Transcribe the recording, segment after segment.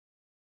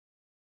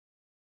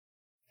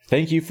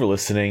Thank you for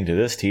listening to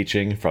this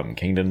teaching from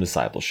Kingdom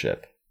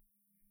Discipleship.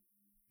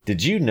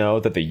 Did you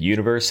know that the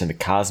universe and the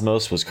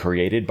cosmos was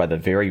created by the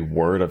very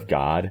Word of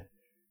God?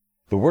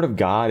 The Word of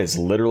God is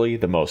literally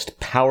the most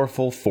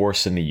powerful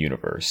force in the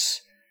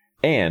universe.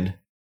 And,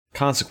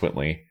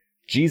 consequently,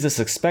 Jesus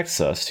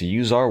expects us to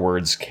use our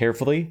words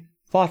carefully,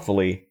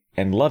 thoughtfully,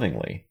 and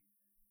lovingly.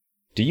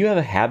 Do you have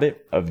a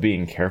habit of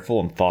being careful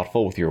and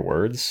thoughtful with your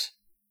words?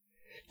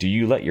 Do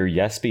you let your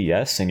yes be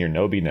yes and your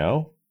no be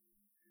no?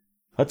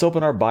 Let's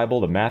open our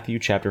Bible to Matthew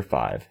chapter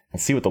 5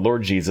 and see what the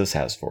Lord Jesus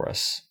has for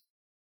us.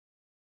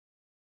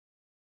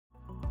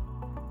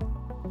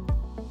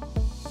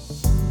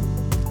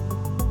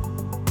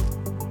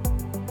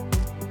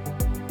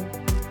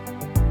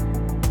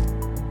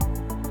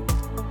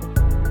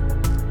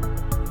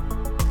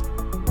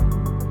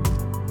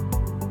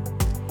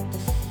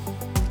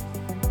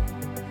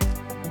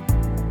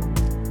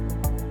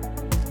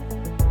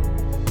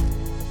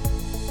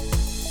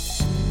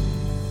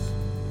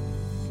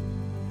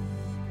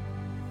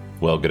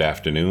 Well, good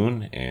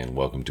afternoon and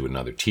welcome to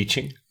another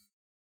teaching.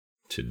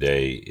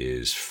 Today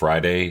is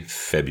Friday,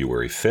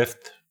 February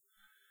 5th.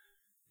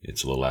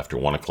 It's a little after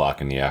 1 o'clock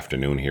in the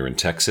afternoon here in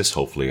Texas.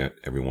 Hopefully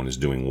everyone is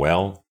doing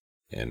well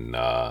and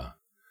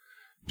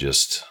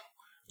just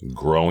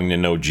growing to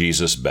know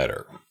Jesus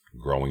better,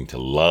 growing to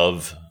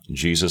love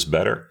Jesus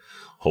better.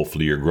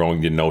 Hopefully you're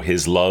growing to know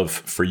His love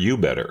for you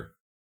better.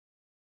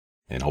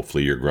 And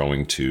hopefully you're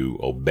growing to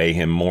obey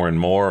Him more and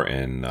more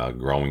and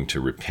growing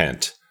to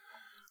repent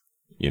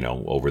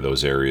over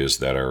those areas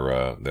that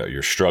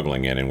you're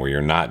struggling in and where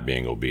you're not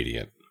being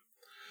obedient.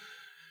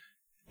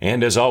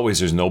 And as always,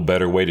 there's no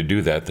better way to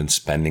do that than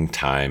spending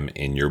time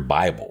in your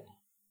Bible,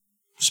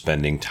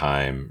 spending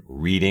time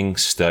reading,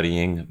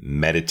 studying,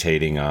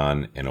 meditating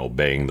on, and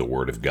obeying the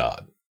Word of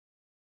God.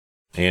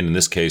 And in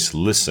this case,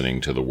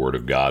 listening to the Word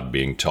of God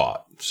being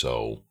taught.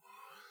 So,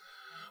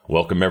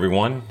 welcome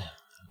everyone.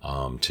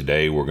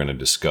 Today we're going to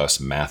discuss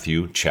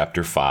Matthew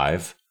chapter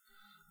 5.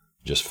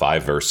 Just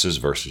 5 verses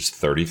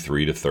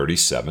 33 to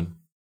 37.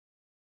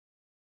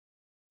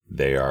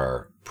 They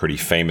are pretty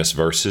famous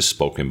verses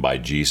spoken by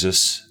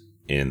Jesus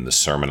in the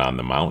Sermon on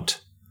the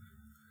Mount.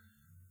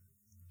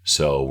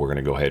 So we're going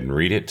to go ahead and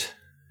read it,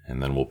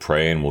 and then we'll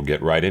pray and we'll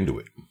get right into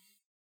it.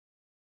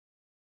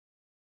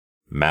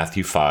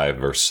 Matthew 5,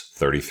 verse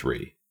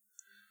 33.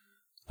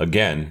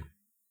 Again,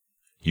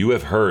 you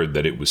have heard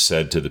that it was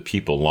said to the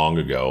people long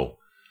ago,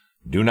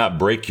 "Do not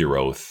break your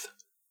oath,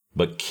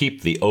 but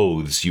keep the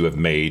oaths you have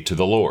made to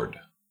the Lord.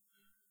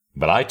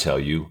 But I tell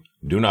you,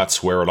 do not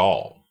swear at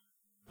all,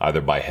 either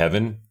by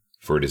heaven,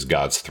 for it is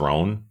God's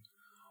throne,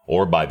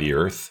 or by the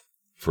earth,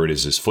 for it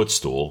is His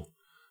footstool,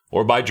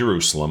 or by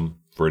Jerusalem,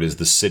 for it is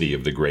the city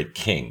of the great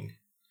King.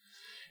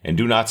 And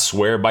do not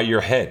swear by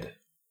your head,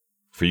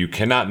 for you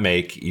cannot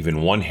make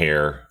even one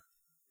hair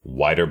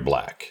white or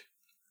black.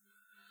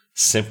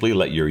 Simply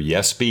let your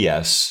yes be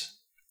yes,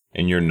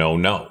 and your no,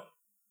 no.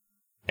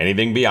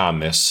 Anything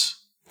beyond this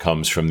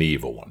comes from the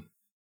evil one."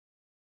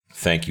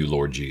 Thank you,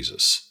 Lord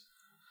Jesus.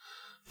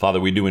 Father,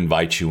 we do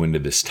invite you into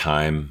this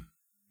time.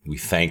 We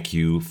thank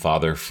you,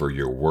 Father, for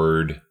your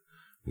word.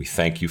 We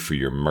thank you for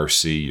your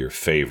mercy, your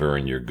favor,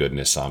 and your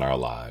goodness on our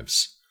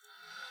lives.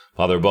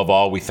 Father, above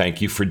all, we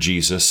thank you for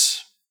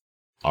Jesus,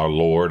 our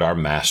Lord, our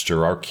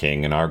Master, our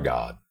King, and our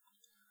God.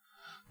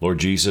 Lord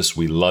Jesus,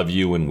 we love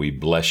you and we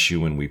bless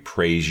you and we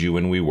praise you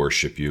and we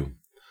worship you.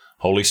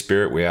 Holy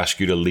Spirit, we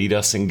ask you to lead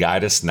us and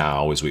guide us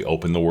now as we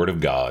open the Word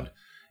of God.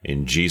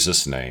 In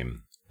Jesus'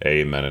 name,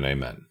 amen and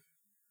amen.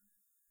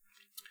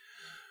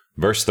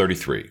 Verse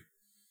 33.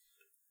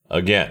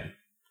 Again,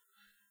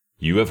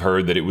 you have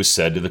heard that it was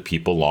said to the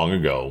people long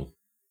ago,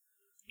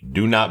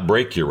 "Do not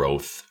break your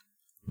oath,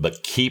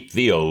 but keep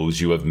the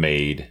oaths you have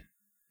made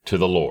to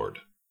the Lord."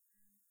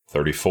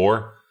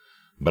 34.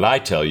 But I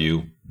tell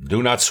you,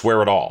 do not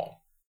swear at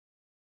all,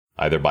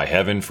 either by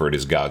heaven, for it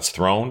is God's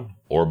throne,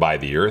 or by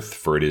the earth,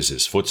 for it is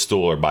His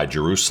footstool, or by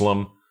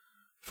Jerusalem,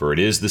 for it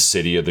is the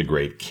city of the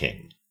great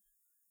King.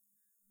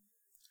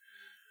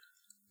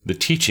 The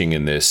teaching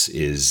in this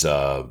is,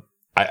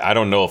 I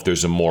don't know if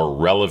there's a more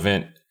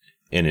relevant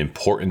and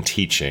important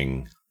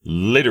teaching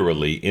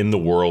literally in the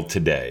world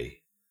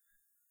today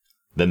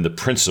than the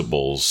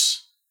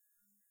principles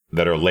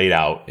that are laid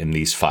out in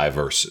these 5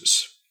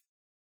 verses.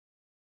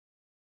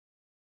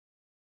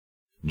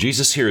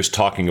 Jesus here is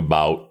talking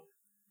about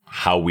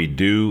how we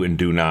do and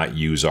do not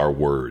use our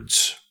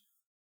words.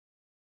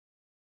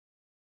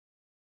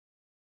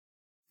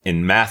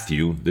 In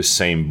Matthew, this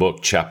same book,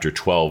 chapter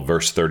 12,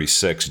 verse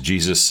 36,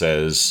 Jesus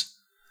says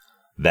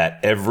that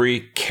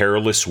every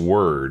careless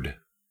word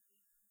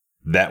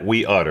that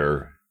we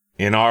utter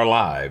in our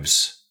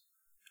lives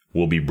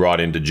will be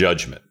brought into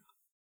judgment.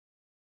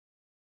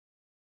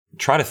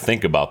 Try to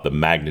think about the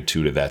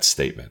magnitude of that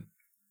statement.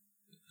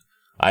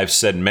 I've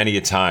said many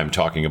a time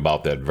talking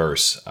about that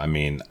verse, I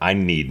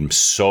need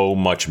so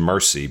much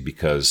mercy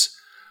because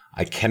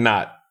I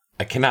cannot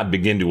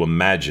begin to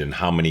imagine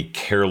how many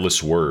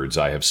careless words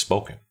I have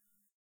spoken.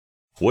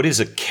 What is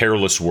a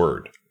careless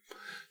word?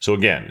 So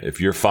again,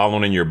 if you're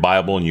following in your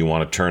Bible and you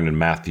want to turn to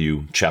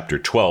Matthew chapter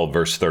 12,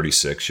 verse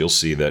 36, you'll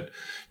see that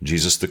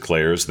Jesus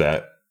declares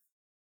that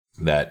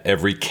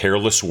every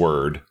careless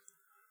word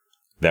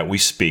that we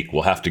speak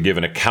will have to give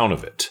an account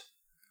of it.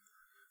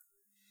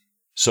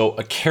 So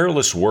a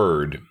careless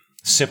word,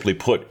 simply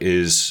put,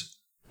 is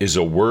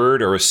a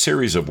word or a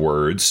series of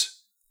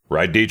words,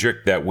 right,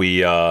 Diedrich, that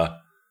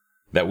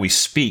we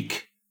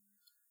speak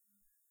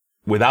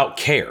without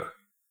care,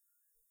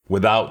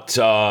 without,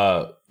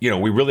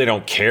 we really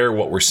don't care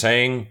what we're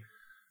saying.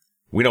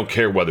 We don't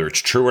care whether it's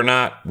true or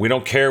not. We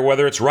don't care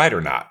whether it's right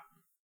or not.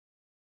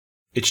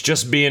 It's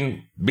just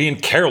being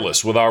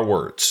careless with our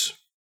words.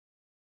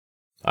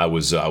 I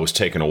was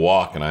taking a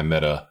walk and I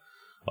met a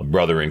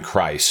brother in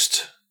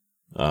Christ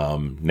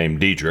named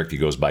Diedrich. He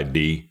goes by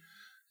D.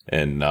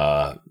 And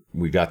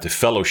we got to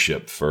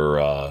fellowship for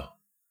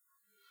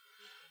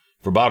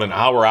about an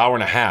hour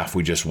and a half.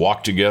 We just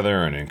walked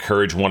together and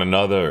encouraged one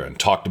another and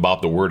talked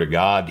about the Word of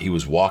God. He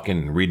was walking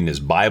and reading his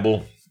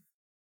Bible.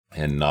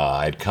 And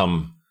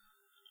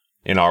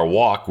in our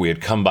walk, we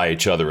had come by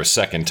each other a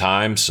second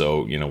time.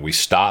 So, we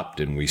stopped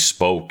and we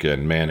spoke.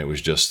 And man, it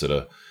was just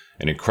an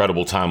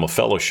incredible time of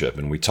fellowship.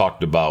 And we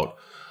talked about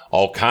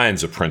all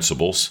kinds of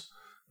principles.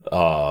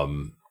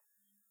 And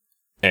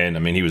I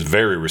mean, he was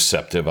very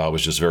receptive. I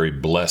was just very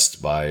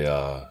blessed by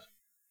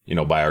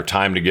our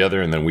time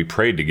together. And then we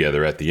prayed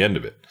together at the end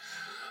of it.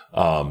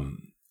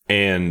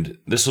 And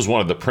this was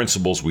one of the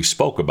principles we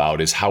spoke about,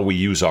 is how we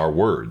use our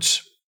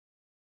words.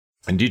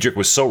 And Diedrich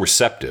was so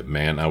receptive,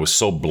 man. I was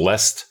so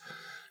blessed.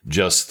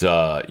 Just,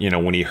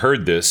 when he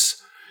heard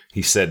this,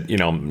 he said,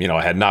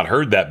 I had not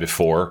heard that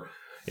before.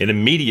 And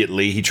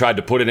immediately he tried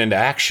to put it into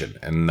action.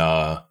 And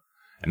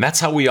that's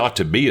how we ought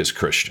to be as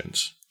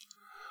Christians.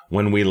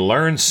 When we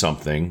learn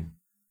something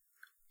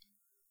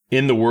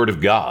in the Word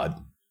of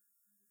God,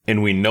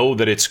 and we know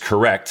that it's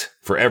correct,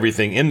 for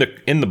everything in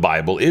the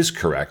Bible is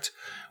correct,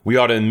 we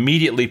ought to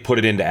immediately put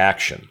it into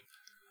action.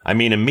 I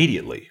mean,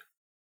 immediately.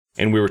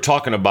 And we were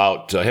talking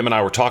about, him and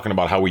I were talking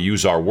about how we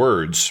use our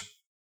words.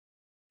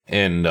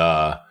 And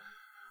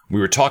we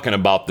were talking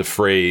about the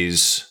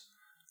phrase,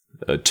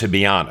 to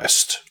be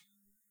honest.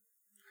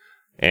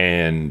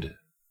 And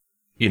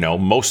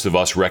most of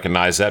us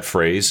recognize that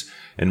phrase,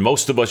 and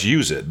most of us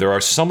use it. There are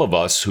some of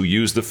us who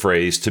use the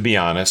phrase, to be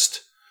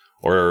honest,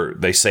 or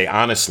they say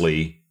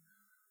honestly,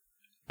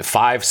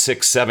 5,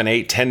 6, 7,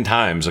 8, 10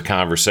 times a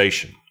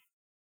conversation.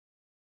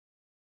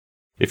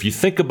 If you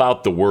think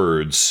about the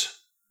words,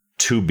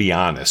 to be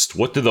honest,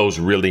 what do those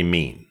really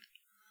mean?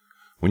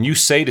 When you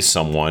say to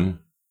someone,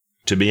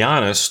 to be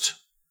honest,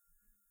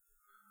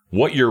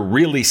 what you're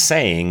really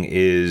saying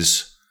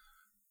is,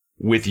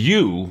 with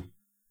you,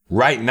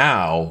 right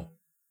now,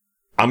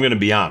 I'm going to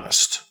be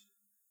honest.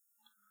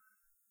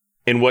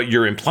 And what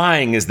you're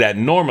implying is that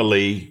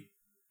normally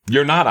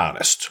you're not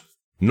honest.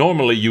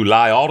 Normally you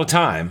lie all the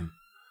time,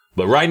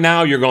 but right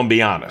now you're going to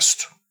be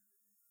honest.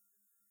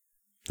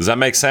 Does that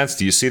make sense?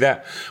 Do you see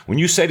that? When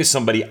you say to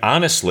somebody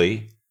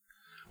honestly,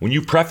 when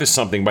you preface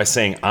something by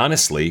saying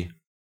honestly,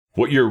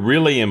 what you're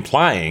really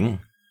implying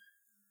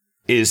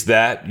is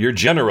that you're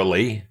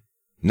generally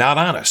not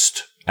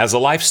honest as a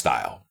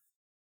lifestyle.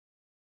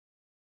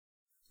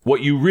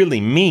 What you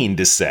really mean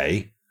to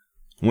say,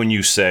 when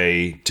you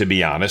say, to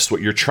be honest,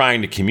 what you're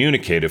trying to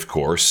communicate, of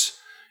course,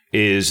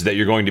 is that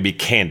you're going to be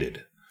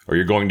candid, or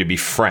you're going to be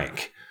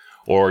frank,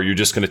 or you're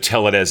just going to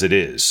tell it as it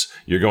is.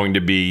 You're going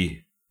to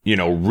be,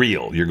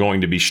 real. You're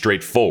going to be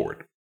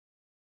straightforward.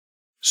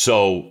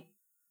 So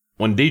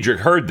when Diedrich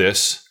heard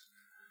this,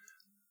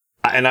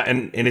 and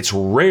it's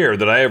rare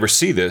that I ever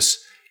see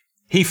this,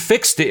 he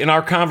fixed it in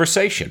our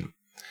conversation.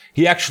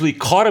 He actually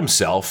caught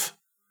himself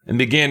and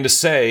began to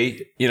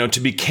say, to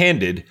be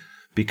candid,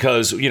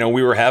 because,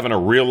 we were having a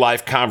real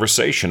life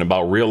conversation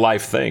about real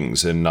life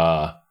things. And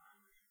I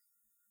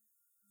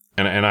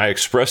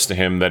expressed to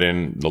him that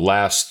in the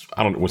last,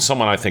 when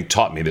someone I think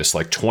taught me this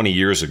like 20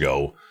 years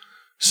ago,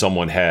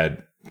 someone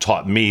had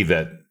taught me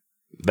that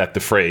the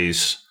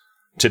phrase,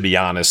 to be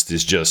honest,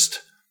 is just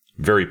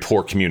very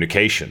poor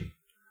communication,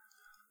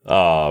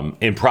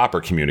 improper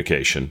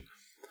communication.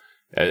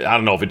 I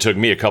don't know if it took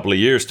me a couple of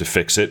years to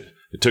fix it.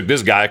 It took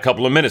this guy a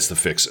couple of minutes to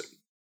fix it.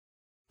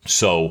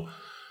 So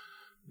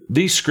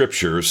these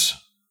scriptures,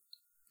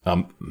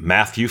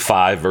 Matthew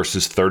 5,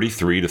 verses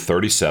 33 to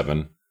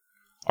 37,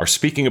 are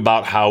speaking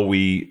about how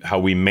we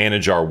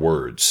manage our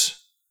words.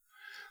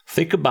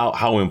 Think about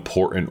how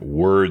important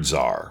words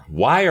are.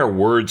 Why are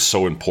words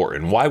so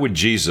important? Why would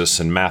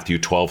Jesus in Matthew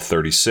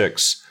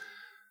 12:36,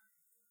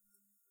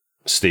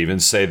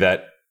 Stephen, say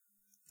that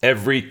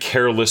every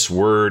careless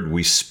word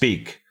we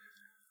speak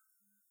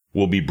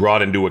will be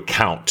brought into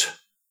account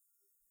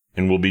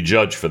and will be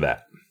judged for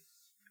that?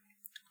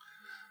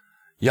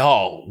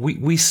 Y'all,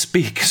 we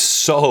speak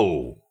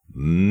so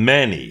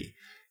many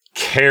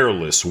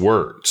careless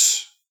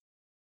words.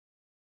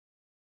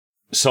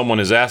 Someone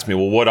has asked me,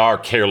 well, what are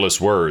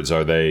careless words?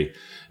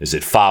 Is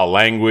it foul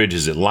language?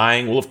 Is it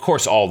lying? Well, of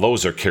course, all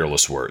those are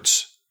careless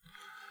words.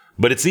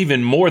 But it's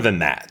even more than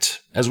that.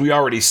 As we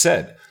already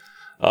said,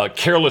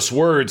 Careless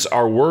words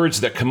are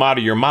words that come out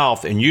of your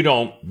mouth and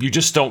you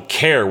just don't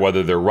care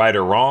whether they're right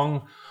or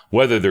wrong,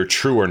 whether they're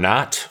true or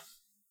not.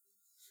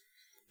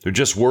 They're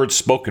just words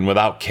spoken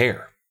without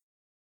care.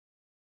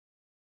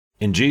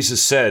 And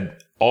Jesus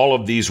said, all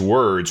of these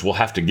words will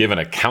have to give an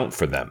account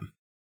for them.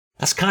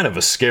 That's kind of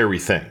a scary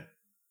thing.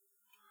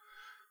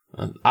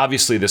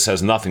 Obviously, this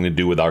has nothing to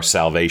do with our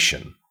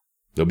salvation.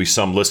 There'll be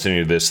some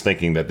listening to this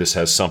thinking that this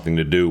has something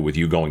to do with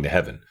you going to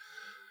heaven.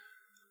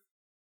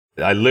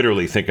 I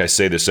literally think I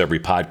say this every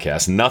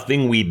podcast.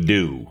 Nothing we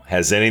do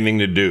has anything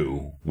to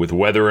do with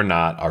whether or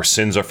not our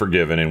sins are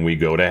forgiven and we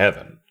go to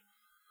heaven.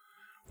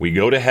 We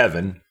go to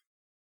heaven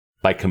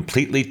by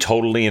completely,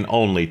 totally, and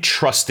only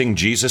trusting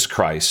Jesus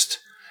Christ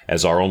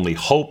as our only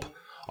hope,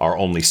 our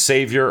only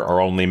Savior, our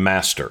only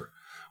Master.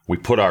 We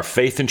put our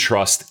faith and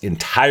trust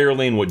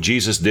entirely in what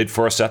Jesus did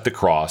for us at the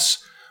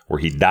cross, where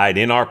he died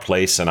in our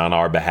place and on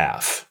our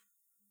behalf.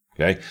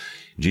 Okay?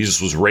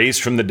 Jesus was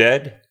raised from the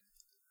dead.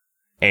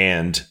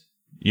 And,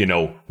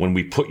 when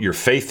we put your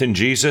faith in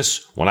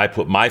Jesus, when I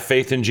put my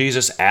faith in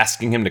Jesus,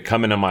 asking him to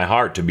come into my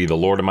heart, to be the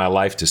Lord of my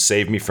life, to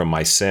save me from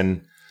my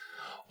sin,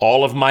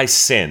 all of my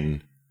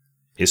sin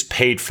is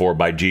paid for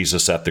by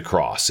Jesus at the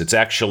cross. It's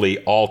actually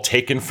all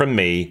taken from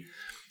me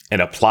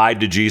and applied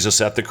to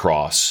Jesus at the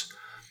cross.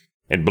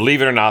 And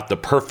believe it or not, the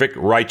perfect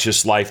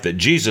righteous life that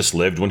Jesus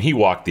lived when he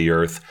walked the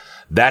earth,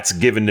 that's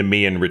given to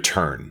me in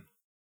return.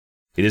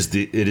 It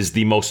is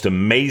the most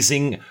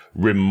amazing,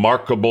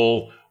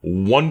 remarkable,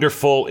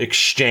 wonderful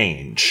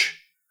exchange.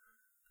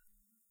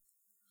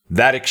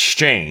 That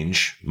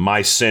exchange,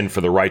 my sin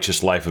for the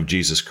righteous life of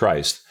Jesus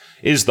Christ,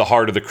 is the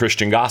heart of the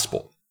Christian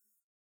gospel.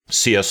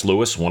 C.S.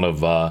 Lewis, one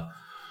of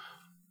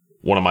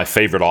my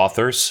favorite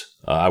authors,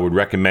 I would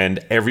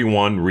recommend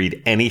everyone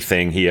read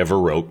anything he ever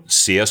wrote.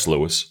 C.S.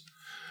 Lewis.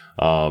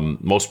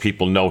 Most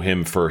people know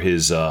him for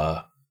his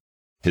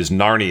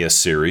Narnia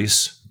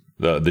series,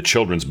 the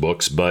children's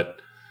books, but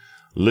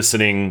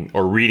listening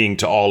or reading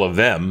to all of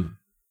them,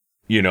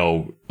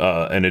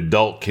 an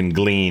adult can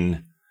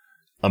glean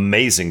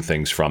amazing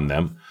things from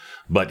them.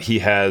 But he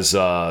has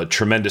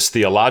tremendous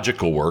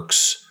theological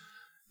works,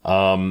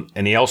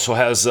 and he also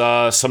has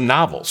some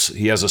novels.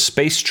 He has a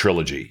space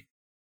trilogy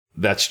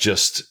that's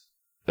just,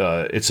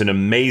 it's an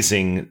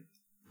amazing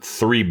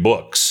 3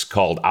 books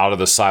called Out of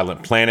the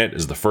Silent Planet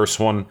is the first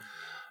one,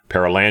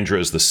 Paralandra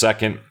is the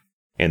second,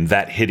 and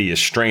That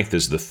Hideous Strength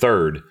is the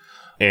third.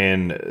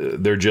 And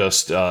they're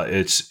just,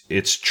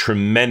 it's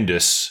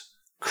tremendous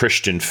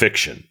Christian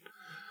fiction.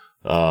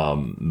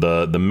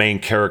 The main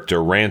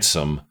character,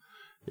 Ransom,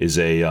 is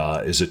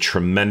a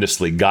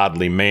tremendously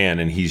godly man,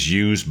 and he's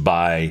used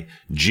by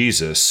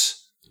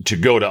Jesus to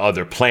go to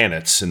other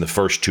planets in the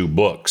first 2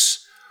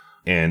 books.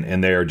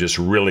 And they are just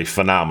really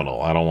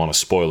phenomenal. I don't want to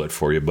spoil it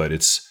for you, but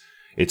it's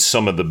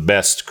some of the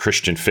best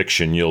Christian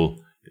fiction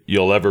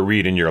you'll ever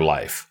read in your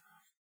life.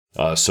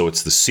 So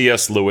it's the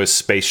C.S. Lewis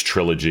Space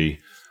Trilogy.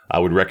 I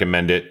would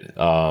recommend it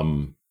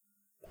on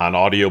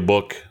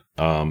audiobook,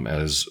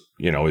 as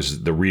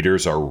the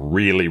readers are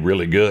really,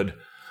 really good.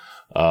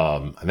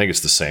 I think it's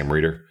the same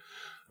reader.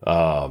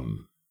 A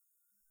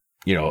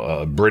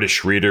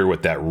British reader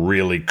with that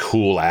really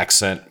cool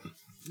accent.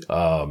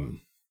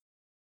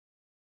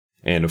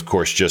 And of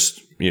course, just,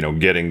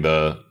 getting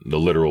the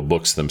literal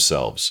books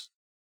themselves.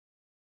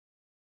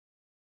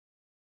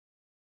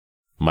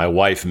 My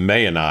wife,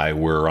 May, and I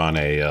were on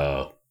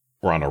a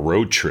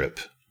road trip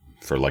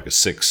for like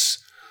it's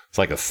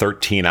like a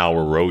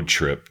 13-hour road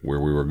trip where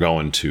we were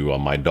going to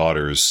my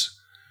daughter's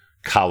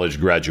college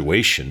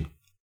graduation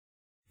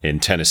in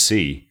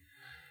Tennessee.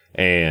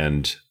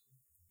 And,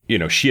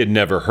 she had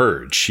never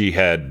heard. She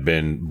had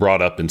been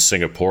brought up in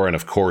Singapore and,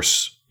 of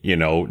course,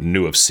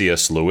 knew of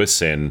C.S. Lewis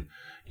and,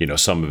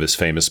 some of his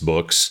famous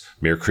books,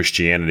 Mere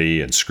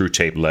Christianity and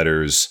Screwtape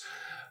Letters,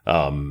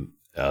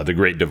 The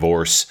Great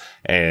Divorce.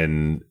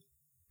 And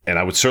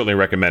I would certainly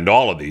recommend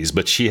all of these,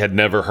 but she had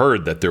never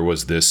heard that there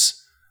was this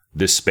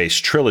space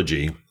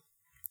trilogy.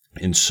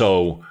 And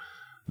so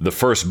the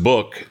first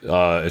book,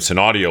 it's an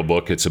audio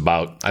book. It's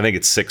about, I think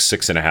it's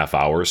 6.5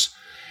 hours.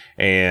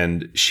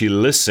 And she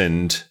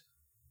listened.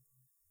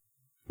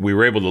 We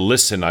were able to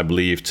listen, I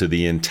believe, to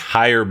the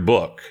entire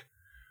book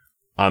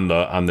on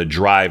the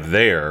drive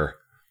there.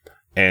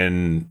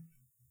 And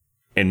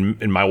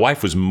my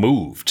wife was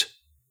moved.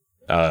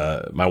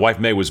 My wife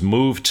May was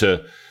moved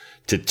to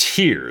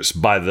tears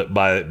by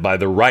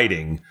the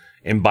writing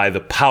and by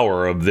the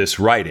power of this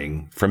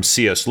writing from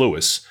C.S.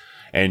 Lewis.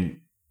 And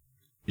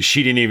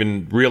she didn't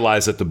even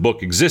realize that the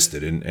book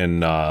existed.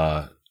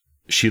 And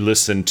she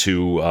listened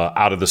to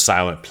Out of the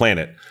Silent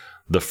Planet,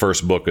 the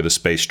first book of the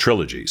Space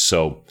Trilogy.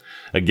 So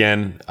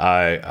again,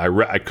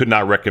 I could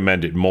not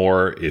recommend it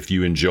more if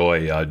you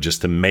enjoy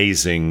just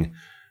amazing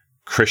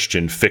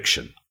Christian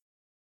fiction.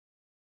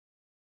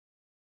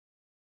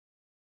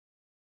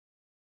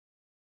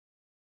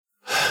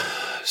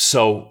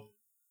 So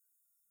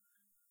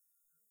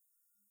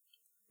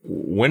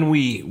when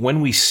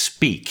we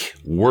speak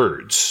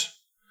words,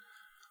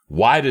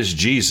 why does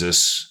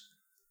Jesus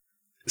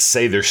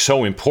say they're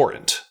so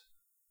important?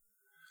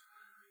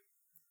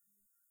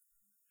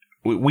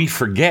 we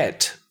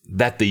forget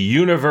that the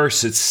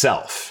universe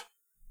itself,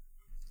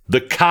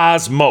 the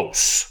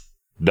cosmos,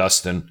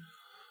 Dustin,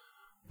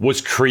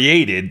 was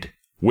created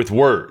with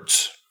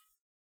words.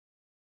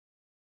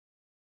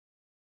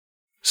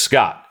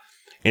 Scott,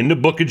 in the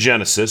book of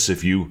Genesis,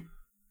 if you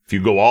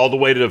go all the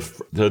way to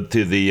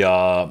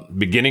the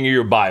beginning of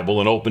your Bible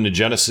and open to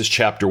Genesis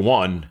chapter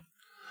 1,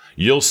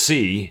 you'll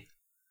see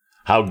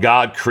how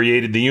God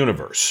created the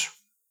universe.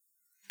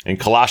 And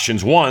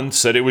Colossians 1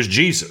 said it was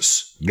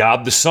Jesus,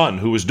 God the Son,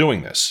 who was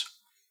doing this.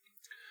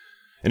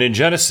 And in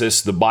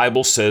Genesis, the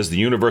Bible says the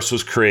universe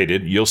was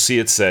created. You'll see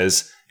it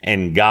says,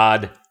 and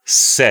God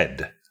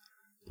said,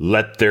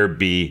 let there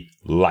be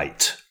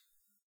light.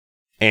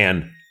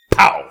 And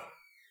pow!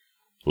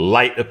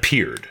 Light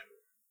appeared.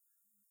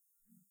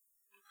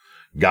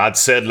 God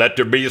said, let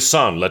there be a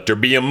sun, let there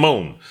be a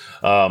moon,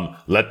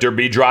 let there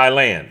be dry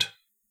land.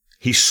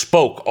 He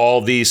spoke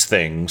all these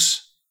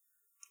things,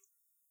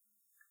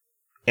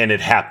 and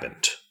it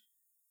happened.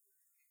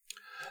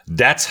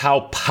 That's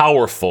how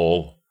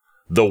powerful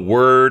the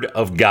Word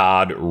of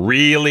God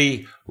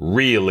really,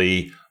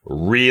 really,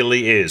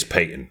 really is,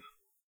 Peyton.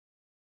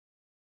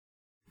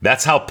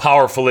 That's how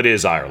powerful it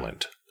is,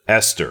 Ireland.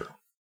 Esther.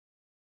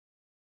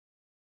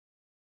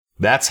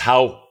 That's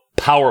how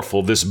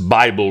powerful this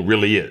Bible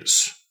really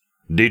is.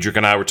 Diedrich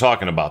and I were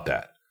talking about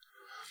that.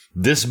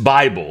 This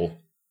Bible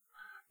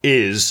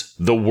is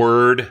the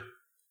Word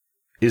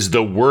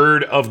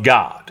of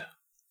God.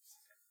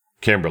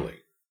 Kimberly.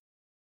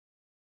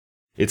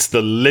 It's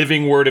the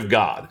living Word of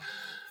God.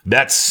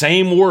 That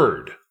same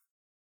Word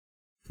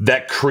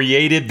that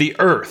created the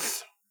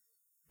earth,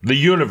 the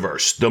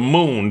universe, the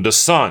moon, the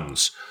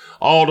suns,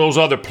 all those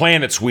other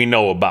planets we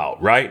know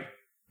about, right?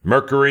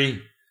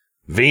 Mercury,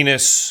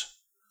 Venus,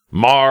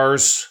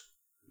 Mars,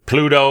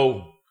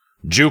 Pluto,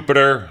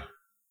 Jupiter.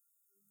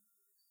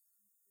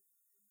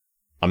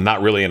 I'm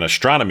not really an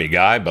astronomy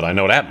guy, but I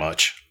know that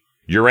much.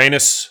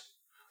 Uranus.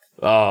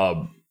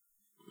 And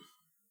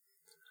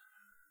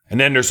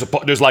then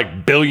there's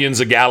like billions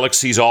of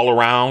galaxies all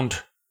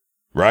around,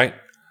 right?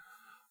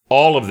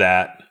 All of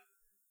that,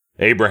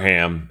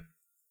 Abraham,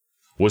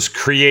 was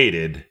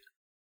created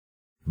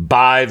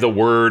by the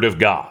Word of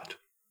God.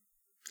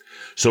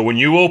 So when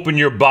you open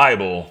your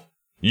Bible,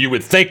 you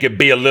would think it'd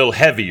be a little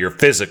heavier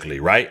physically,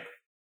 right?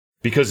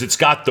 Because it's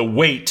got the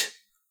weight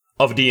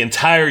of the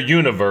entire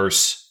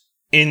universe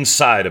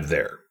inside of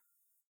there.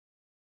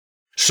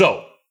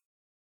 So,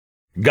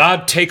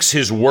 God takes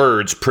his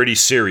words pretty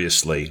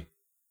seriously,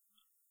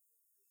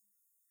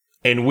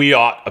 and we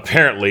ought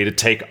apparently to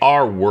take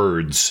our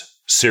words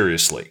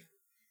seriously.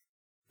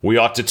 We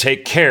ought to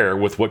take care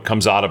with what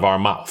comes out of our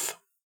mouth.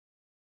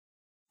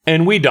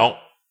 And we don't.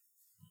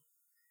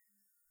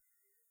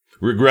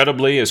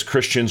 Regrettably, as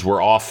Christians,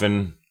 we're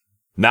often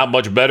not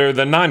much better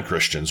than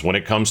non-Christians when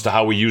it comes to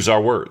how we use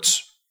our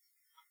words.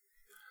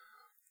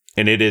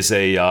 And it is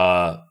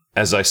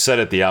as I said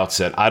at the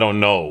outset, I don't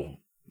know.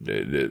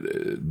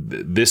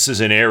 This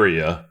is an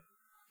area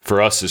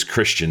for us as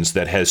Christians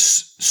that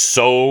has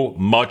so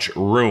much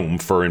room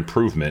for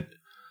improvement.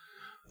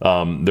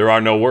 There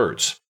are no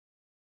words.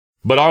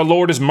 But our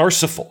Lord is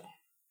merciful,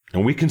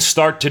 and we can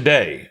start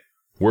today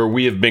where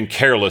we have been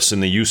careless in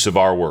the use of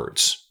our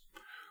words,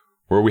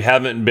 where we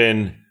haven't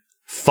been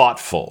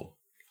thoughtful,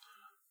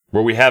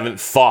 where we haven't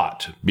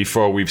thought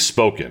before we've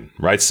spoken,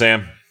 right,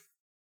 Sam?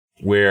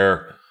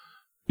 Where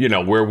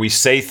we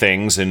say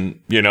things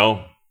and,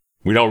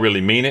 we don't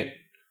really mean it.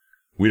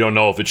 We don't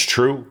know if it's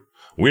true.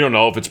 We don't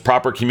know if it's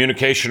proper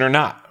communication or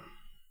not.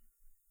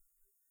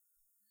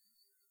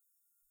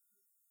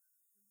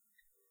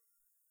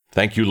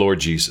 Thank you, Lord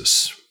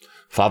Jesus.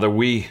 Father,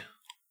 we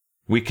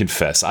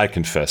confess, I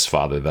confess,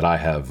 Father, that I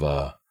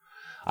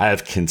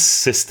have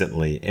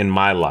consistently in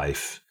my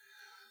life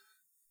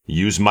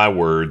used my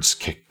words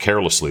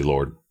carelessly,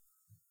 Lord.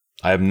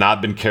 I have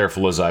not been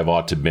careful as I've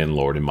ought to been,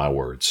 Lord, in my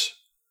words.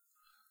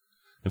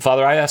 And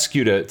Father, I ask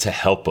you to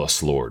help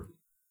us, Lord.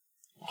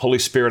 Holy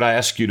Spirit, I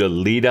ask you to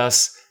lead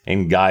us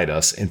and guide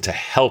us and to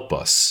help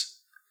us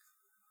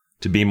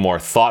to be more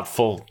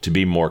thoughtful, to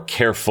be more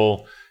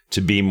careful,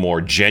 to be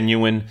more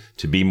genuine,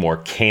 to be more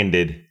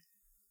candid,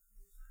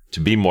 to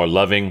be more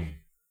loving,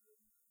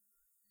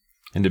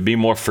 and to be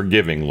more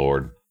forgiving,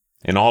 Lord,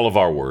 in all of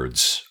our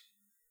words.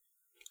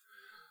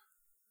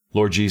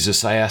 Lord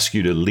Jesus, I ask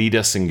you to lead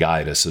us and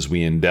guide us as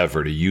we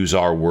endeavor to use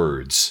our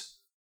words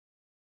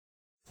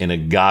in a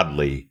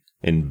godly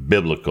and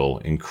biblical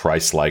and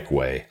Christ-like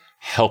way.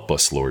 Help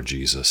us, Lord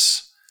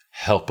Jesus.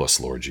 Help us,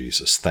 Lord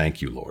Jesus.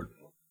 Thank you, Lord.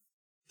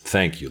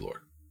 Thank you,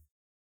 Lord.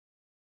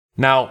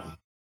 Now,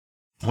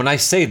 when I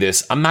say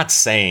this, I'm not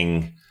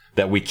saying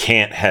that we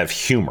can't have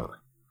humor,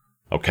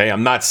 okay?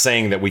 I'm not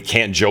saying that we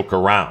can't joke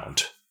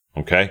around,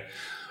 okay?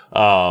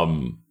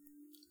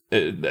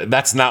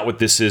 That's not what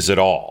this is at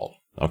all,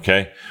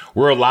 okay?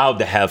 We're allowed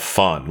to have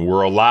fun.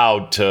 We're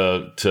allowed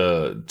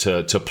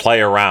to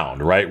play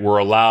around, right? We're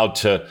allowed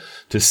to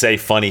say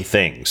funny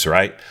things,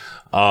 right?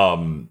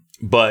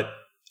 But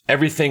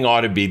everything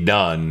ought to be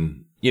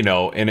done, in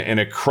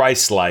a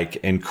Christ-like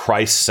and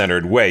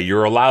Christ-centered way.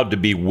 You're allowed to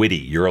be witty.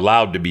 You're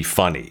allowed to be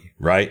funny,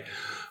 right?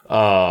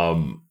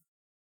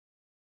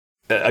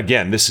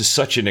 Again, this is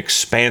such an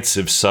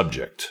expansive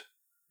subject.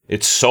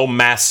 It's so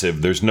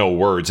massive, there's no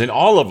words, and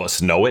all of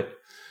us know it.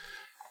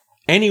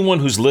 Anyone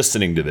who's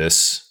listening to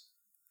this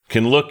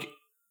can look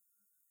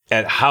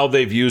at how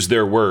they've used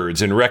their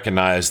words and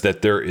recognize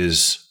that there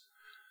is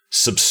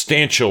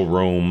substantial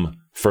room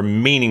for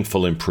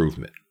meaningful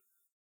improvement.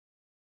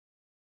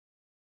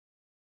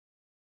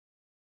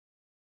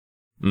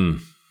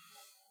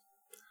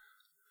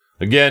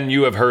 Again,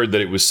 you have heard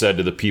that it was said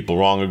to the people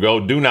long ago,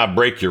 do not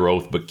break your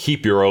oath, but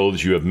keep your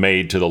oaths you have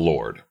made to the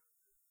Lord.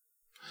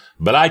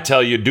 But I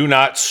tell you, do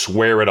not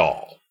swear at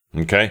all.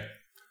 Okay?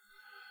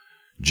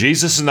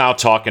 Jesus is now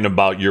talking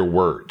about your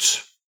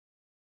words.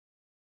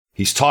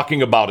 He's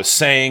talking about a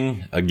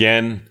saying,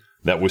 again,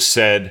 that was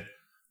said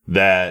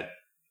that,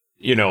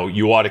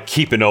 you ought to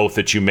keep an oath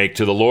that you make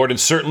to the Lord, and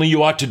certainly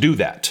you ought to do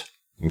that.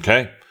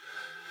 Okay?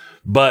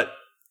 But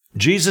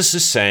Jesus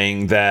is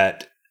saying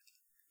that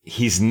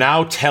he's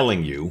now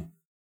telling you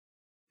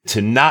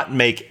to not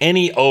make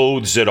any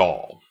oaths at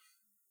all.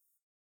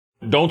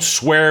 Don't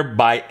swear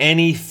by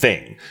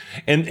anything.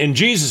 In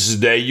Jesus'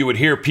 day, you would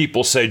hear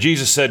people say,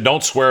 Jesus said,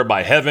 don't swear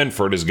by heaven,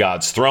 for it is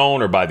God's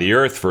throne, or by the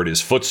earth, for it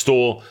is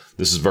footstool.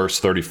 This is verse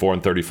 34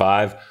 and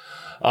 35.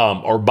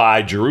 Or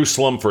by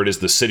Jerusalem, for it is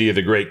the city of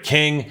the great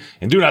king.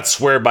 And do not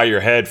swear by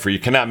your head, for you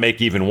cannot make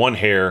even one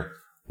hair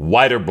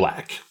white or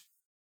black.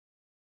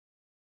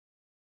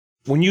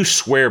 When you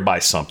swear by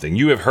something,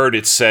 you have heard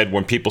it said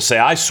when people say,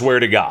 I swear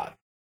to God.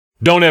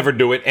 Don't ever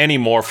do it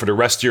anymore for the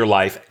rest of your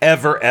life,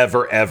 ever,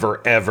 ever,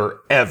 ever,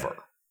 ever, ever.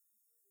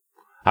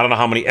 I don't know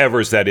how many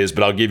evers that is,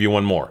 but I'll give you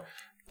one more.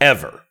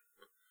 Ever.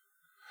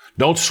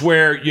 Don't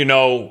swear,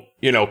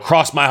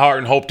 cross my heart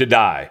and hope to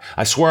die.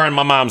 I swear on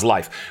my mom's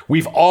life.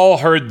 We've all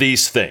heard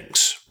these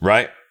things,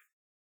 right?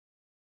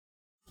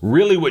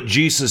 Really what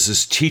Jesus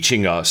is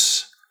teaching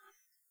us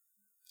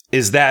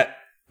is that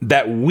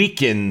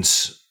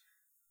weakens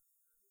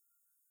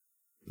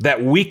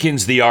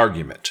the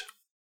argument.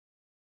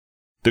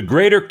 The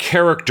greater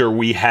character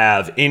we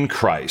have in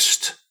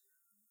Christ,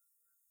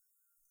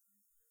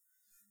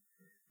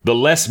 the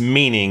less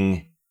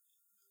meaning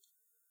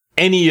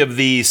any of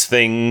these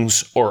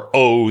things or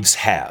oaths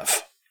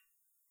have.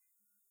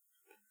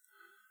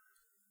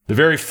 The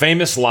very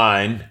famous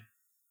line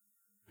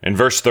in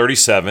verse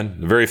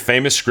 37, the very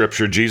famous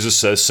scripture, Jesus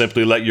says,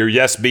 simply let your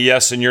yes be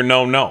yes and your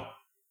no, no.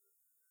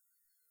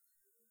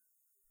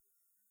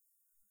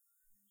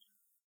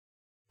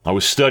 I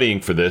was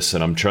studying for this,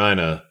 and I'm trying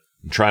to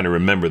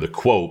remember the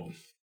quote,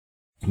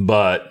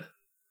 but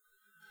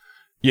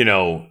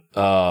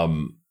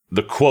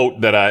the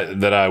quote that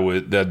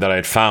I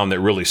had found that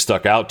really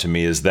stuck out to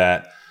me is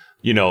that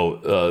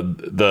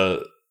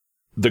the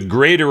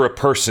greater a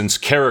person's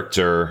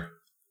character,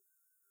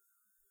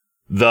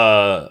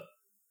 the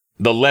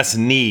less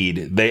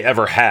need they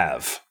ever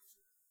have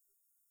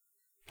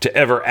to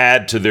ever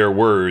add to their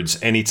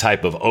words any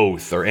type of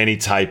oath or any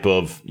type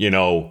of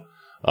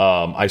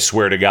I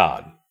swear to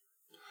God.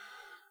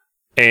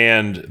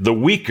 And the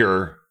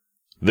weaker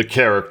the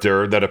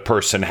character that a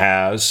person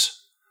has,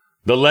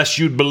 the less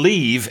you'd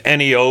believe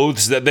any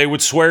oaths that they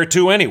would swear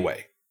to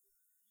anyway.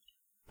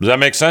 Does that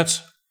make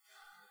sense?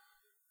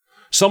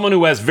 Someone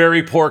who has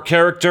very poor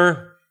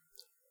character,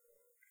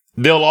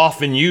 they'll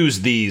often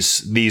use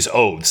these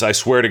oaths. I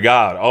swear to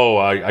God. Oh,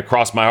 I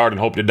cross my heart and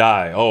hope to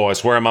die. Oh, I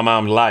swear on my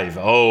mom's life.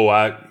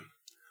 Oh,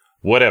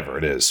 whatever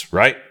it is,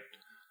 right?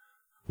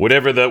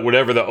 Whatever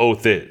the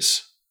oath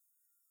is.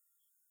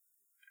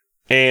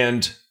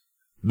 And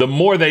the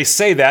more they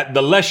say that,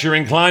 the less you're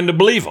inclined to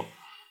believe them.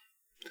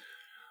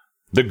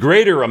 The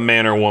greater a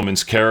man or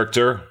woman's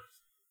character,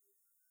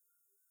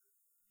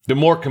 the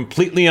more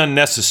completely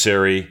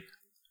unnecessary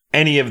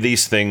any of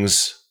these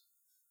things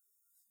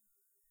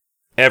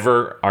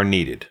ever are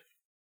needed.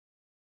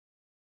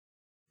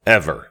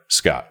 Ever,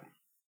 Scott.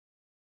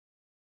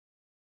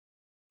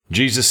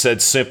 Jesus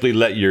said simply,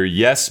 let your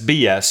yes be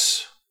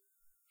yes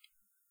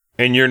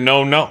and your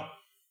no, no.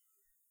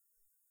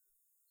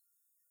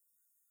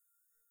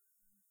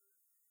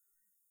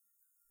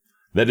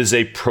 That is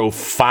a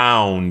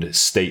profound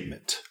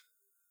statement.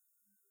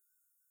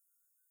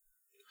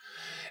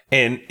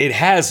 And it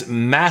has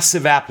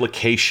massive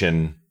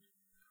application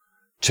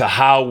to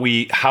how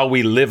we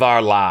live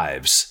our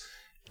lives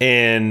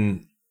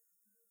and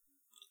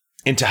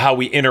into how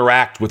we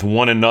interact with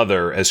one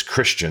another as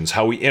Christians,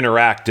 how we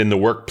interact in the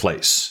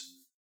workplace,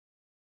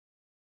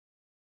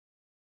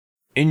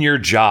 in your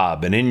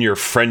job and in your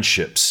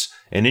friendships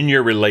and in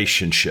your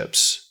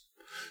relationships.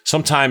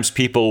 Sometimes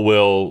people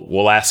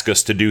will ask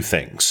us to do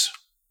things,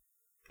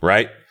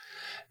 right?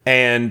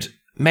 And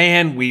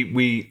man,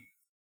 we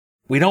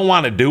don't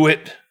want to do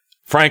it,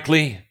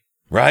 frankly,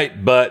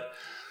 right? But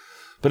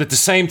at the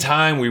same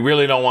time, we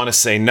really don't want to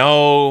say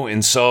no,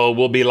 and so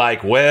we'll be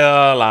like,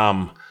 well,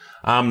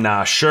 I'm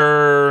not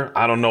sure.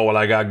 I don't know what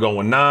I got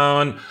going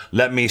on.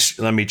 Let me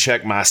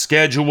check my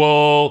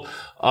schedule.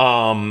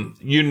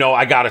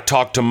 I got to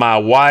talk to my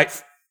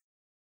wife.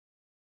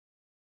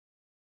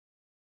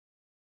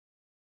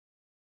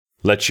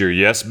 let your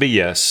yes be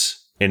yes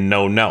and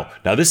no, no.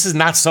 Now, this is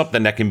not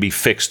something that can be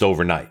fixed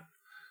overnight.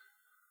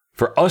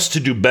 For us to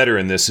do better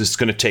in this, it's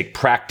going to take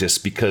practice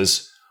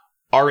because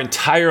our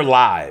entire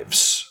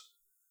lives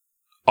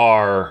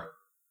are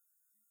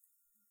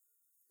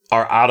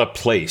out of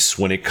place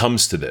when it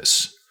comes to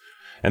this.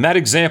 And that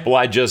example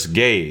I just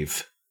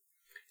gave,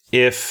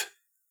 if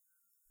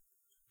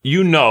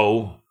you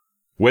know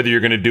whether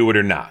you're going to do it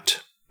or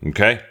not,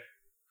 okay?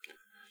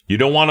 You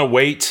don't want to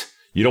wait.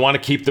 You don't want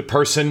to keep the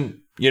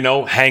person,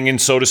 hanging,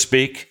 so to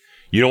speak.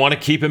 You don't want to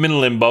keep him in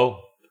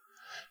limbo.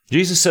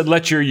 Jesus said,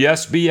 let your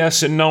yes be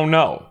yes and no,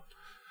 no.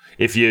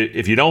 If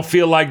you don't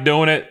feel like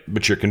doing it,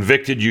 but you're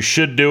convicted you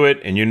should do it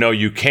and you know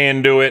you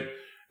can do it,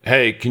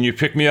 hey, can you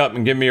pick me up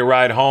and give me a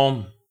ride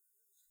home?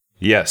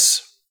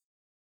 Yes.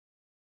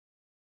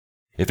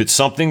 If it's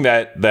something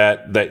that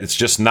it's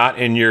just not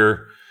in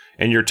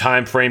your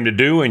time frame to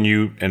do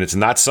and it's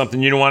not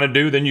something you don't want to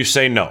do, then you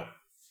say no.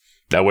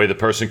 That way the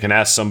person can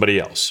ask somebody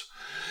else.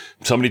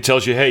 Somebody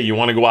tells you, hey, you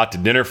want to go out to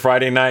dinner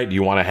Friday night? Do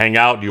you want to hang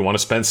out? Do you want to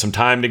spend some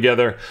time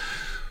together?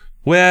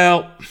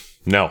 Well,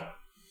 no.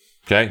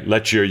 Okay?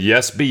 Let your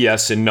yes be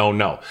yes and no,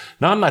 no.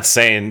 Now, I'm not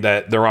saying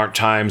that there aren't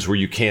times where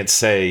you can't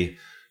say,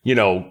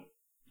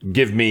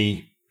 give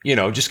me,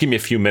 just give me a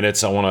few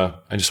minutes. I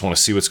just want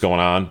to see what's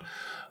going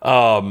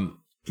on.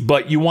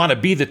 But you want to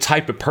be the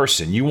type of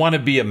person. You want to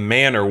be a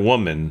man or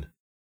woman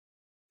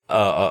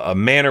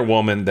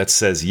that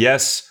says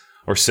yes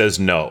or says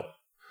no.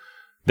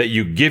 That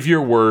you give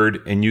your word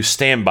and you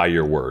stand by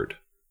your word.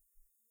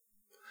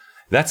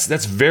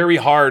 That's very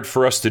hard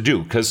for us to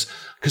do because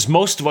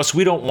most of us,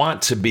 we don't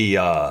want to be,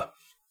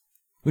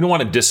 we don't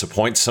want to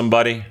disappoint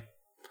somebody.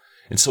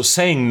 And so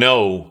saying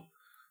no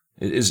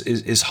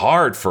is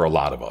hard for a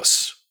lot of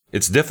us.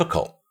 It's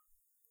difficult.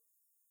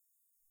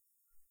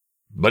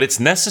 But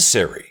it's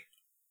necessary.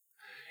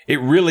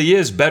 It really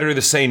is better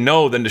to say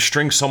no than to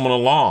string someone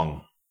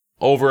along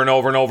over and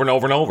over and over and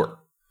over and over.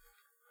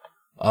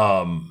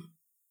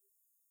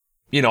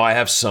 I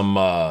have some,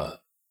 I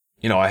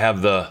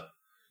have the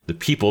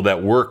people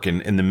that work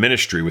in the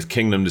ministry with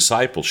Kingdom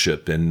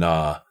Discipleship, and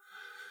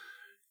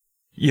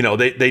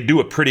they do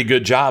a pretty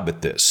good job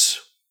at this.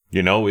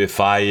 If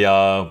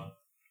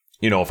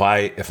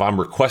I'm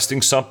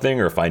requesting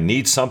something or if I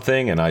need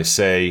something and I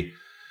say,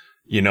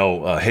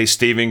 hey,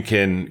 Stephen,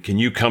 can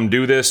you come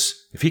do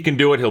this? If he can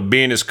do it, he'll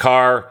be in his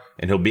car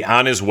and he'll be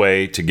on his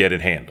way to get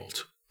it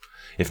handled.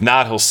 If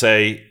not, he'll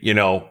say,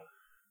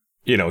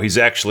 he's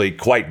actually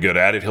quite good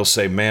at it. He'll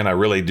say, man, I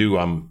really do.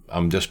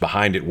 I'm just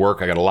behind at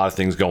work. I got a lot of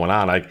things going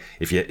on.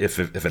 If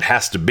it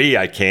has to be,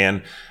 I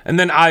can. And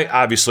then I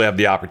obviously have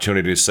the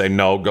opportunity to say,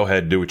 no, go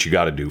ahead, do what you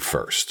got to do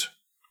first.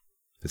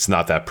 It's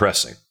not that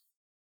pressing.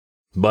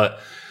 But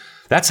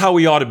that's how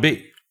we ought to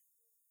be.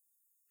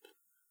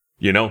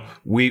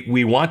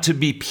 We want to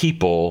be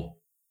people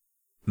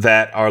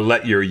that are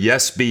let your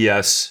yes be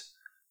yes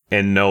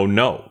and no,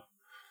 no.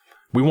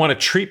 We want to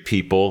treat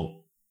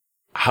people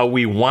how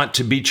we want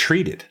to be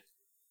treated.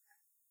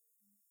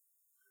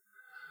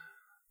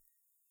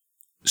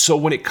 So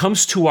when it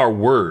comes to our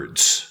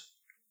words,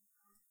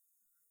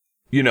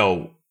 we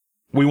don't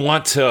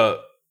want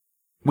to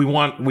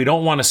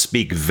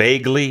speak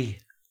vaguely.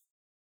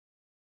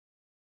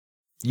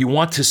 You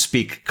want to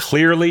speak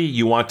clearly.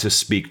 You want to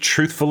speak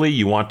truthfully.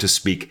 You want to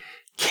speak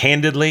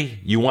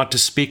candidly. You want to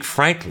speak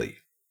frankly.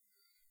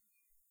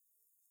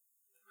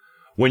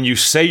 When you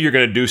say you're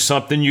going to do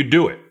something, you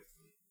do it.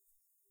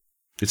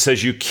 It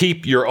says you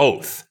keep your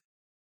oath.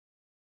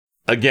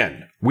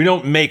 Again, we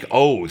don't make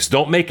oaths.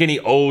 Don't make any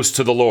oaths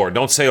to the Lord.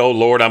 Don't say, oh,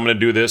 Lord, I'm going to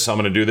do this. I'm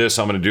going to do this.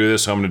 I'm going to do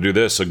this. I'm going to do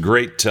this.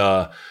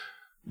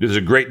 There's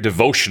a great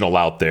devotional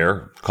out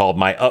there called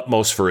My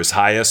Utmost for His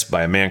Highest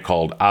by a man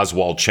called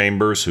Oswald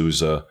Chambers,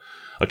 who's a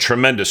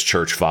tremendous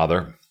church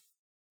father.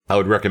 I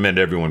would recommend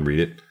everyone read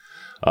it.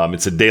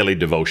 It's a daily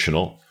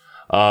devotional.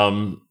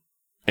 And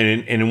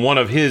in one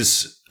of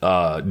his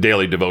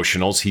daily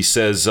devotionals, he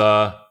says,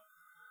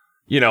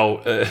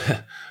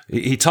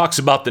 he talks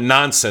about the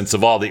nonsense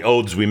of all the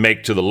oaths we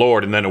make to the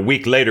Lord, and then a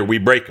week later we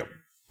break them,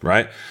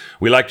 right?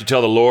 We like to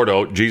tell the Lord,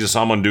 oh, Jesus,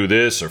 I'm going to do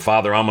this, or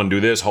Father, I'm going to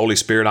do this, Holy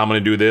Spirit, I'm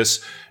going to do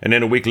this, and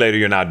then a week later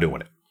you're not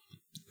doing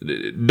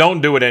it.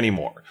 Don't do it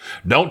anymore.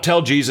 Don't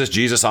tell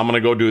Jesus, I'm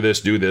going to go do this,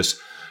 do this.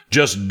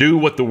 Just do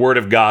what the Word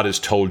of God has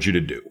told you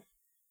to do.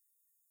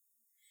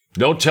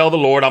 Don't tell the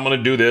Lord, I'm going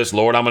to do this,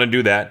 Lord, I'm going to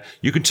do that.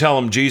 You can tell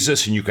him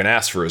Jesus, and you can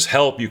ask for his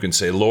help. You can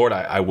say, Lord,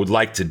 I would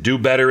like to do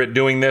better at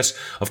doing this.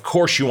 Of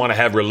course, you want to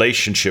have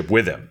relationship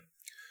with him.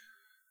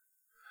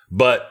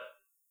 But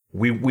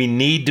we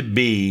need to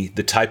be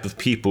the type of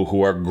people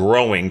who are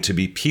growing to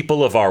be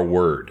people of our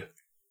word.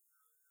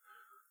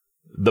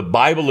 The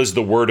Bible is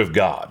the Word of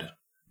God.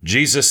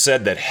 Jesus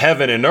said that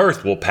heaven and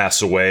earth will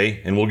pass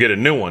away, and we'll get a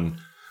new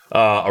one,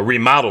 a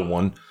remodeled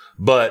one,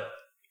 but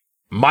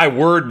my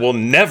word will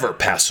never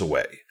pass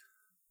away.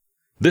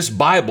 This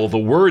Bible, the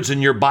words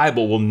in your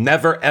Bible will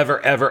never,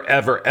 ever, ever,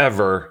 ever,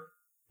 ever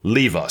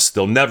leave us.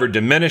 They'll never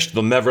diminish.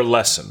 They'll never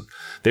lessen.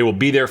 They will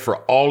be there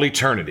for all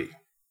eternity.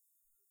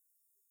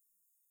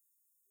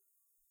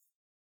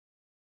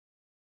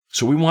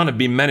 So we want to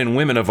be men and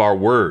women of our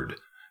word.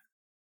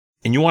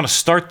 And you want to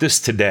start this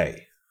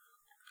today.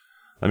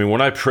 I mean,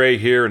 when I pray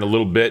here in a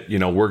little bit, I'm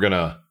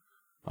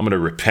going to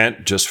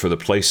repent just for the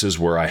places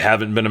where I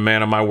haven't been a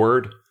man of my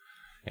word.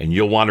 And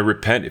you'll want to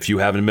repent if you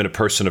haven't been a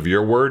person of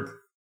your word.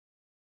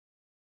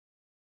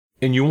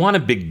 And you want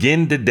to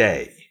begin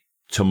today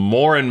to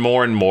more and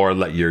more and more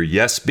let your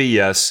yes be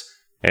yes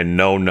and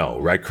no, no.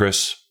 Right,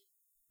 Chris?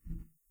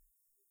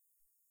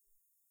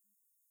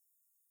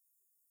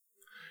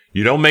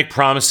 You don't make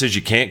promises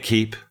you can't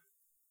keep.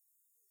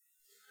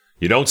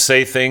 You don't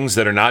say things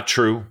that are not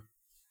true.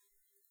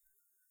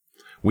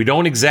 We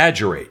don't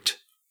exaggerate.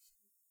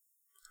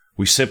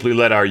 We simply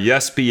let our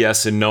yes be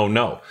yes and no,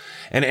 no.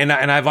 And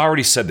I've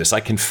already said this. I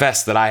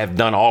confess that I have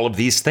done all of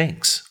these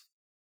things.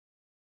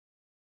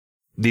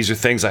 These are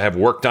things I have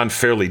worked on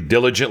fairly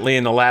diligently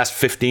in the last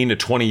 15 to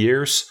 20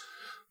 years.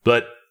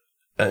 But,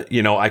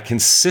 I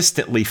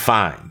consistently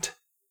find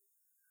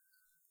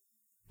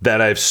that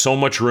I have so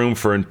much room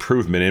for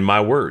improvement in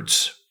my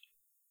words.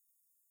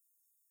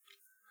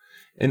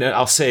 And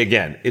I'll say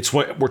again, it's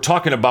what we're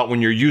talking about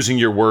when you're using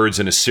your words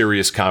in a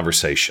serious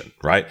conversation,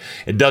 right?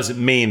 It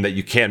doesn't mean that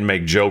you can't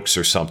make jokes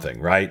or something,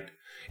 right?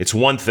 It's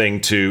one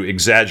thing to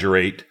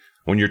exaggerate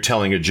when you're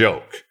telling a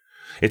joke.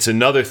 It's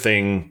another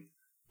thing,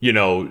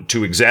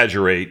 to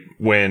exaggerate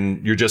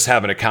when you're just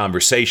having a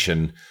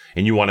conversation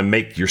and you want to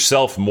make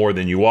yourself more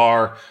than you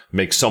are,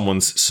 make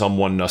someone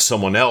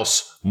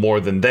else more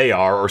than they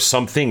are, or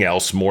something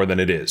else more than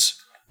it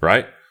is,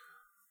 right?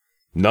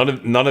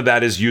 None of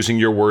that is using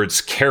your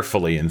words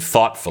carefully and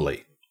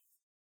thoughtfully.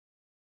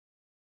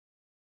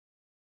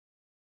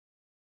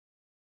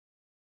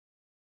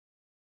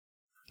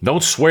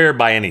 Don't swear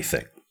by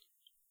anything.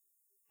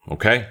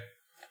 Okay?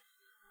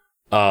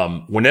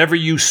 Whenever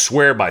you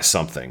swear by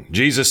something,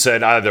 Jesus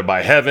said either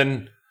by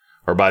heaven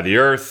or by the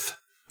earth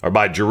or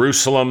by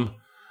Jerusalem,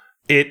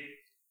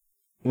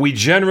 we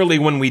generally,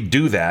 when we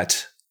do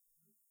that,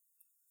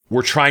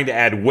 we're trying to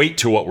add weight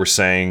to what we're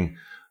saying.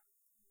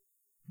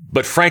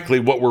 But frankly,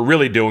 what we're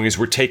really doing is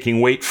we're taking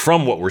weight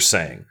from what we're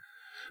saying.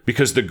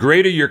 Because the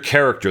greater your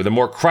character, the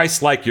more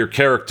Christ-like your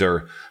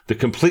character, the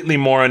completely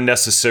more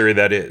unnecessary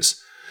that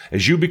is.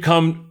 As you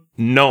become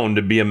known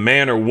to be a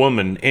man or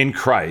woman in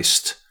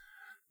Christ,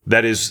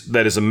 that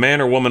is a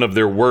man or woman of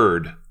their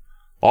word,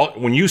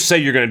 when you say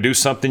you're going to do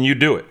something, you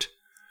do it.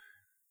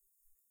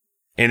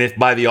 And if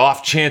by the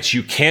off chance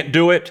you can't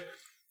do it,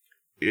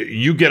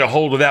 you get a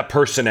hold of that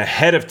person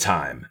ahead of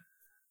time.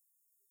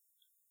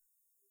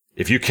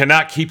 If you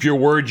cannot keep your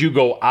word, you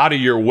go out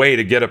of your way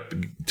to get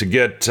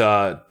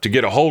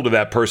a hold of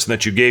that person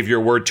that you gave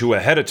your word to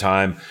ahead of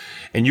time,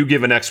 and you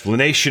give an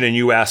explanation and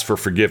you ask for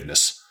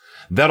forgiveness.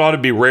 That ought to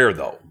be rare,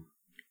 though.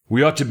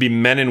 We ought to be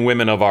men and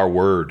women of our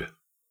word.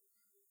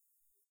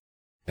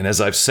 And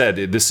as I've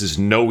said, this is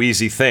no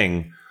easy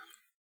thing,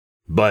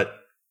 but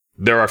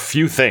there are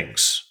few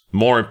things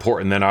more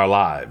important than our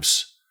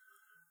lives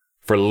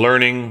for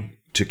learning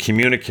to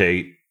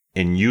communicate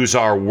and use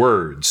our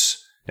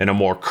words in a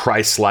more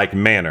Christ-like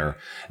manner.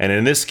 And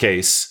in this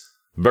case,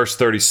 verse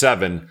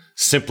 37,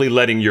 simply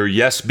letting your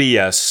yes be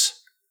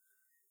yes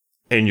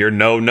and your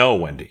no, no,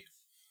 Wendy.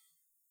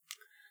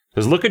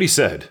 Because look what he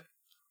said.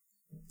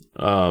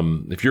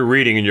 If you're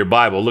reading in your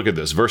Bible, look at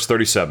this. Verse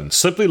 37,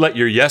 simply let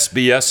your yes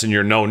be yes and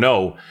your no,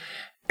 no.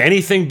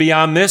 Anything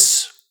beyond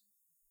this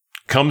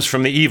comes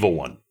from the evil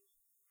one.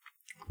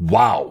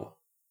 Wow.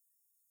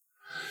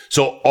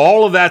 So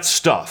all of that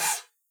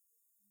stuff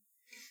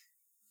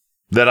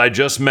that I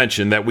just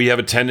mentioned that we have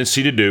a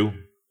tendency to do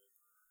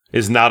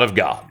is not of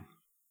God.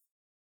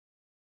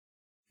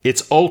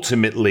 It's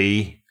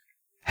ultimately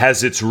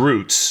has its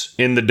roots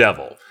in the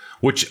devil,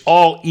 which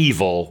all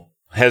evil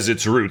has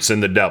its roots in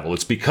the devil.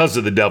 It's because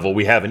of the devil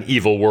we have an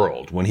evil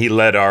world. When he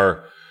led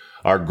our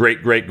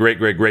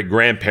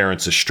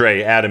great-great-great-great-great-grandparents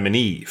astray, Adam and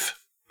Eve,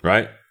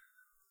 right?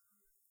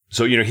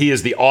 So, he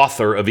is the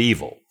author of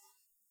evil.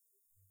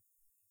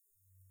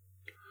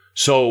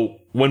 So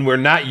when we're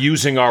not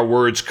using our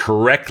words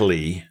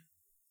correctly,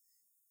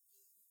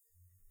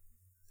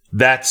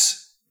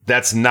 that's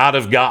not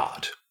of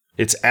God.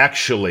 It's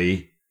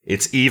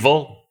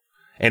evil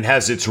and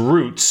has its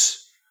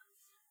roots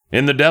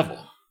in the devil.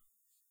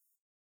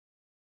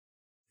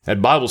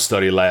 At Bible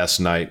study last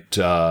night,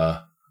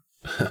 I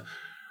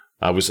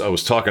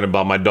was talking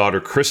about my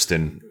daughter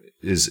Kristen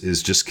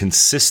is just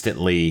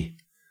consistently,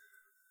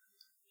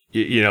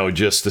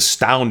 just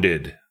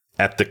astounded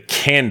at the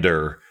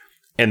candor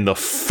and the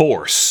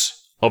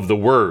force of the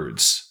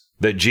words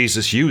that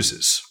Jesus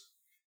uses.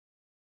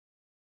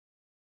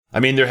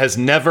 I mean, there has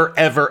never,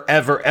 ever,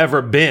 ever,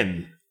 ever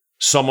been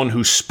someone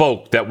who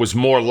spoke that was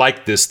more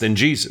like this than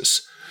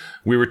Jesus.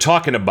 We were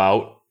talking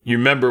about, you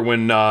remember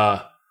when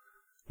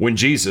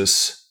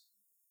Jesus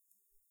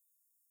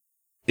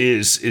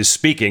is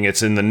speaking,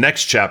 it's in the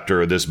next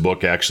chapter of this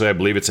book, actually, I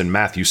believe it's in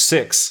Matthew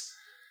 6,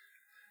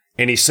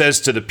 and he says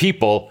to the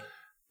people,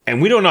 and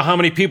we don't know how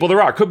many people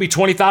there are. It could be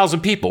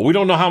 20,000 people. We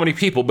don't know how many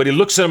people, but he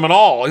looks at them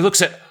all. He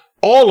looks at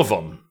all of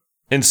them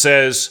and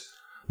says,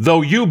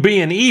 though you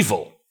being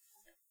evil,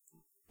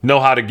 know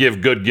how to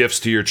give good gifts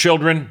to your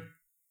children,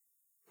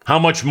 how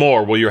much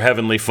more will your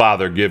heavenly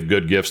Father give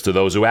good gifts to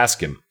those who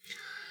ask him?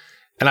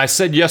 And I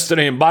said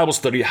yesterday in Bible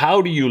study,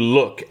 how do you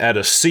look at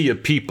a sea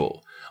of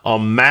people, a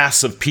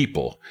mass of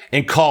people,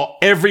 and call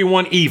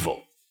everyone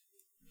evil?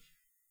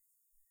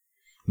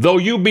 Though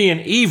you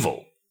being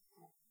evil,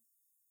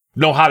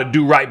 know how to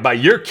do right by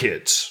your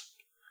kids,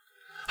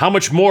 how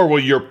much more will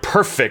your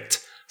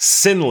perfect,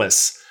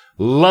 sinless,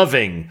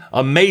 loving,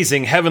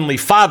 amazing heavenly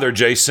Father,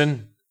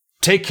 Jason,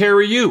 take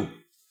care of you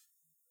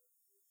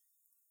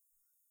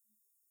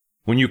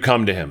when you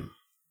come to him?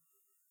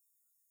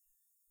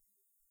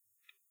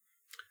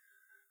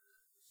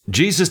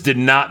 Jesus did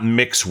not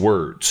mix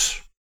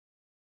words.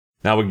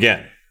 Now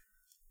again,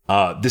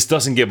 this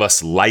doesn't give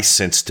us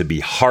license to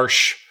be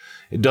harsh.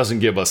 It doesn't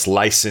give us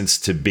license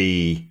to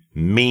be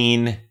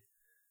mean.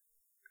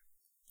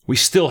 We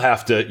still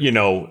have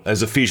to,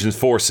 as Ephesians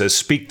 4 says,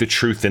 speak the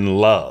truth in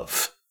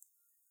love.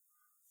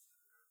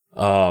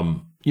 We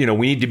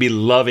need to be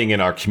loving in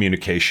our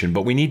communication,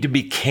 but we need to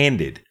be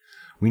candid.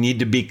 We need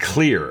to be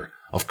clear.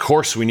 Of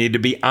course, we need to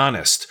be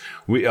honest.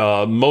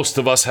 Most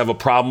of us have a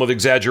problem with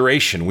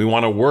exaggeration. We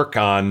want to work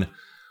on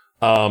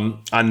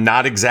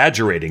not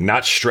exaggerating,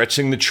 not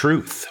stretching the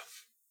truth.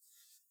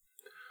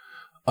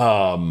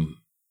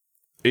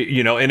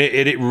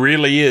 It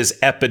really is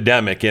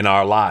epidemic in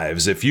our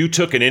lives. If you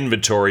took an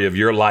inventory of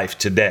your life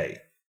today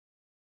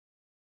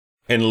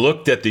and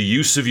looked at the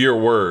use of your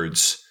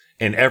words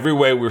in every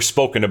way we're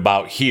spoken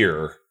about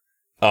here,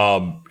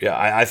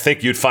 I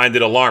think you'd find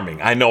it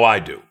alarming. I know I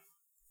do.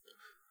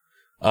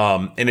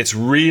 And it's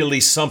really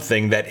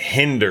something that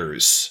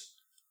hinders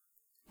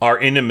our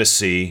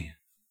intimacy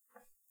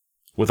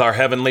with our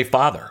Heavenly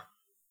Father.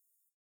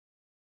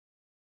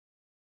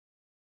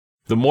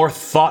 The more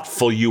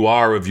thoughtful you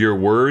are of your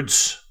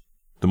words,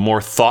 the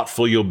more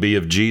thoughtful you'll be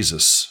of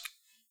Jesus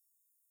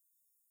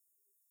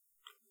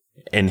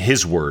and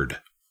His Word.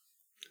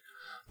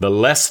 The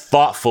less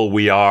thoughtful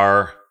we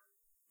are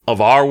of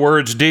our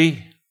words,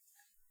 D,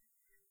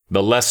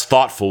 the less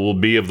thoughtful we'll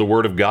be of the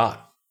Word of God.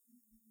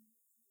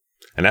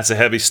 And that's a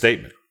heavy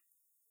statement.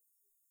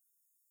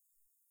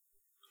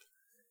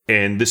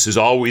 And this has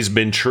always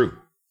been true.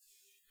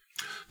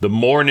 The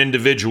more an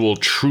individual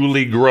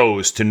truly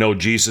grows to know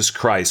Jesus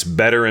Christ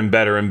better and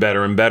better and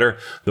better and better,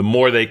 the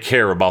more they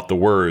care about the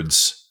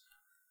words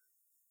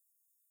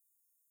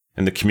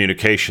and the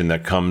communication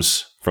that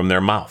comes from their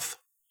mouth.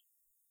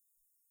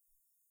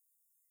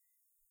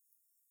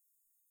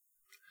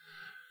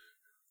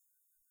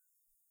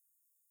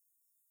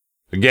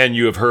 Again,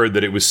 you have heard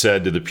that it was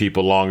said to the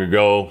people long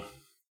ago,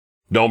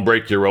 don't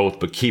break your oath,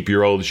 but keep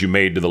your oaths you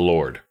made to the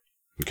Lord.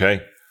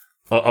 Okay?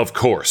 Of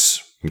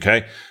course.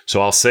 Okay?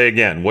 So I'll say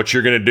again, what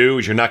you're going to do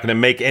is you're not going to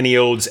make any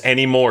oaths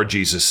anymore,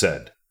 Jesus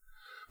said.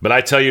 But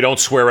I tell you, don't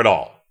swear at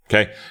all.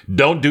 Okay?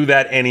 Don't do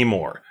that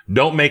anymore.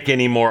 Don't make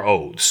any more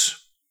oaths.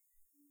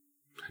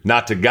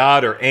 Not to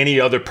God or any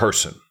other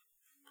person.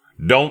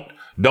 Don't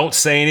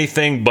say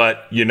anything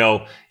but,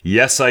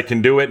 yes, I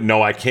can do it.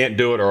 No, I can't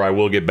do it, or I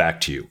will get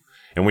back to you.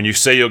 And when you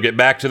say you'll get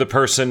back to the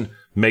person,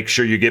 make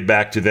sure you get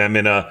back to them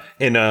in a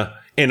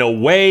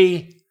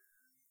way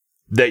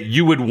that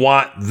you would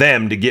want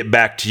them to get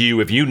back to you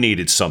if you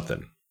needed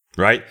something,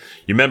 right?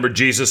 You remember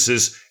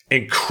Jesus's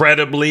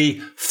incredibly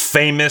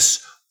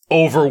famous,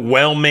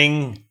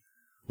 overwhelming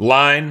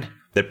line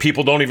that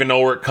people don't even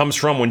know where it comes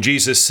from when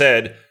Jesus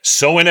said,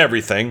 "So in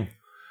everything,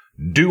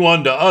 do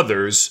unto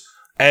others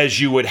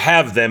as you would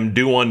have them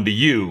do unto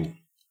you,"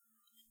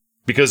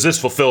 because this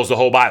fulfills the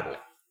whole Bible.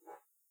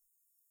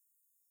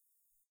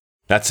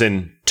 That's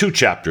in 2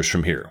 chapters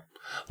from here.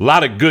 A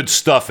lot of good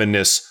stuff in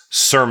this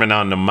Sermon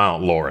on the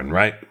Mount, Lauren,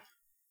 right?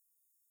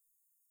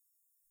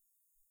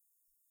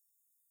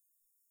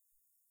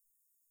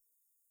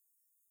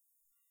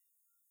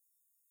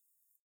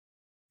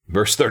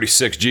 Verse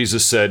 36,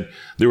 Jesus said,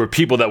 there were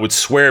people that would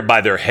swear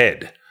by their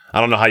head. I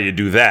don't know how you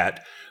do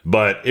that,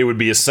 but it would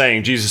be a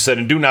saying. Jesus said,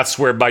 and do not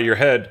swear by your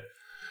head,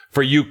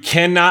 for you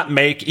cannot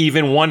make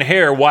even one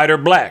hair white or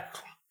black.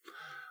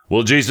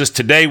 Well, Jesus,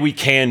 today we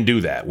can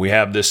do that. We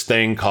have this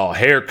thing called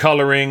hair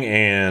coloring,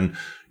 and,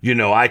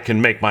 I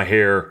can make my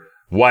hair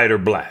white or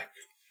black,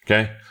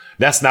 okay?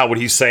 That's not what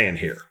he's saying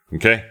here,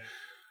 okay?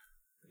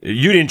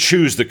 You didn't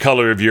choose the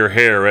color of your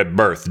hair at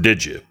birth,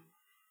 did you?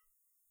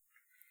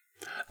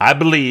 I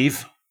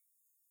believe,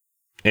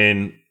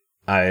 and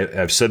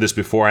I've said this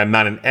before, I'm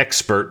not an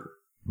expert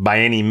by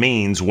any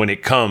means when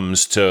it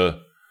comes to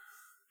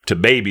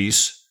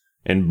babies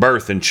and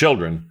birth and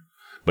children,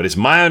 but it's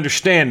my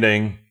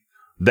understanding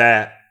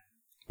that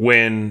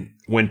when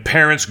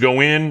parents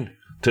go in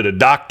to the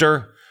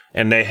doctor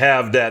and they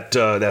have that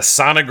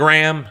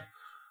sonogram,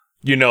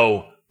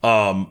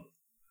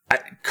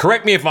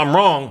 correct me if I'm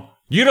wrong,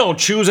 you don't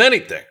choose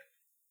anything.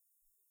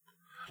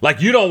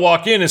 Like you don't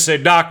walk in and say,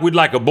 "Doc, we'd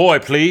like a boy,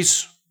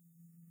 please.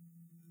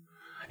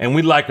 And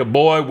we'd like a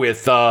boy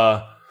with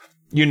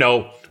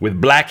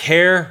black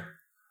hair,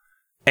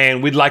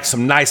 and we'd like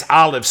some nice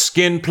olive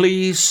skin,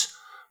 please.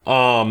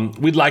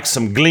 We'd like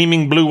some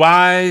gleaming blue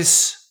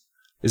eyes."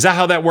 Is that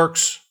how that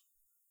works?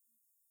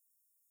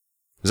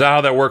 Is that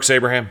how that works,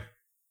 Abraham?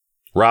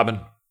 Robin?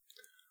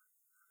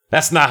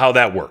 That's not how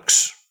that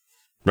works,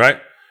 right?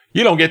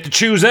 You don't get to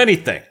choose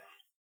anything.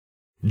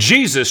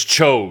 Jesus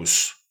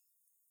chose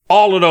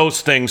all of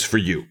those things for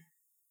you.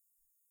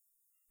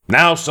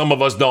 Now, some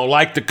of us don't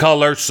like the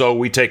color, so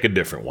we take a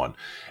different one.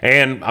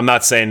 And I'm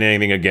not saying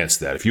anything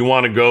against that. If you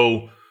want to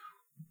go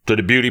to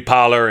the beauty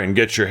parlor and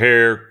get your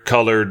hair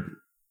colored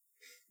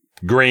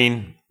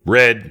green,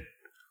 red,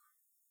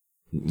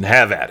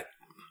 have at it.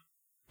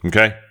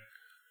 Okay?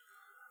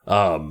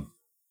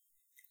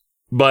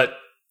 But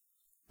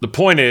the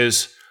point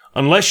is,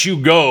 unless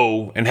you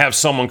go and have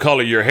someone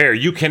color your hair,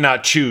 you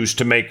cannot choose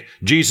to make,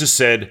 Jesus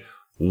said,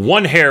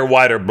 one hair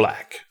white or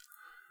black.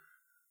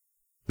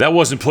 That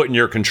wasn't put in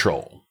your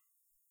control.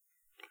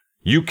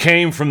 You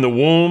came from the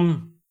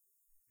womb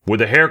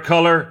with a hair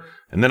color,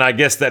 and then I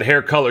guess that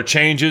hair color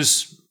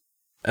changes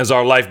as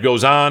our life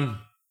goes on,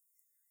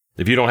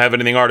 if you don't have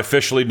anything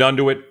artificially done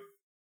to it.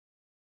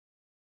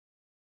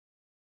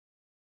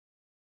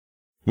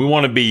 We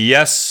want to be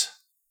yes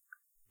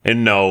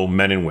and no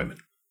men and women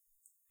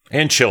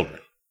and children.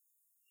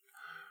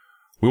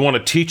 We want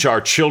to teach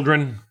our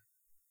children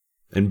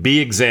and be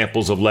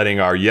examples of letting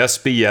our yes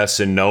be yes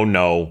and no,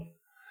 no.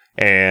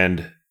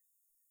 And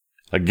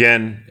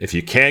again, if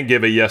you can't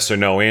give a yes or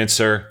no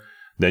answer,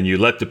 then you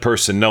let the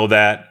person know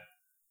that.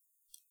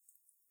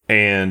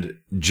 And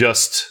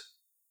just,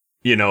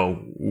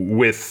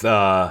 with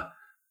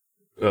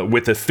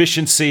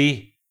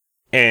efficiency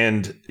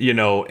and,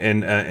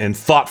 and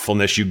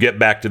thoughtfulness, you get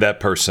back to that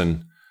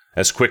person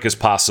as quick as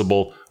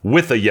possible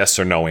with a yes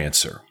or no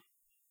answer.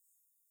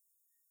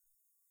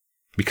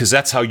 Because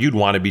that's how you'd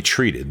want to be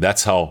treated.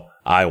 That's how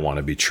I want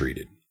to be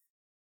treated.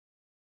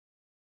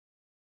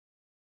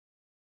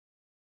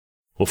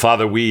 Well,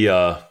 Father, we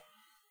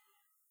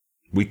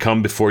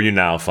come before you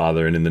now,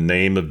 Father, and in the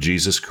name of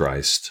Jesus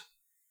Christ,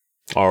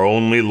 our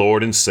only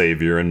Lord and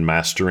Savior and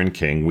Master and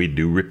King, we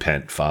do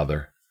repent,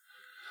 Father.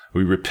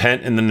 We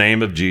repent in the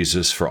name of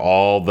Jesus for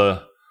all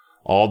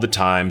the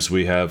times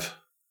we have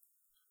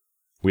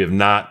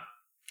not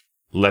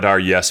let our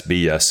yes be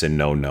yes and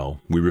no,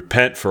 no. We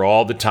repent for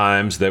all the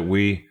times that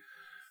we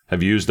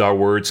have used our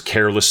words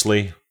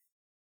carelessly.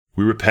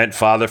 We repent,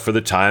 Father, for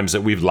the times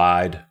that we've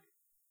lied,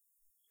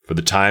 for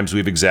the times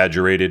we've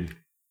exaggerated,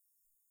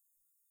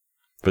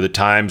 for the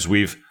times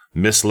we've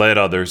misled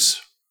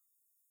others.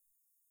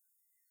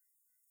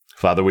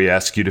 Father, we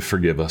ask you to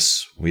forgive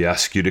us. We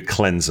ask you to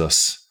cleanse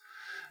us.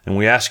 And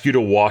we ask you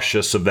to wash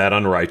us of that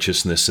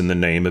unrighteousness in the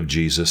name of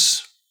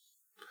Jesus.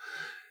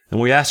 And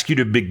we ask you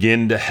to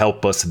begin to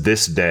help us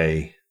this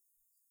day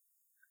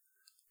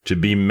to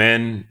be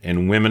men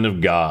and women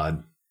of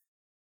God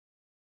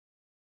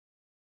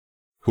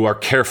who are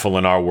careful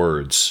in our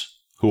words,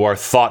 who are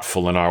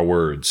thoughtful in our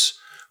words,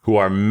 who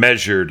are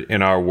measured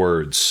in our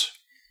words,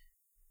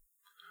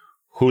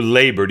 who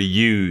labor to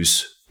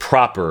use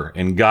proper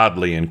and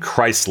godly and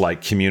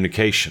Christ-like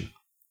communication.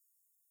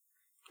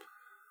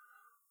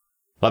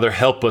 Father,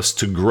 help us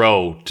to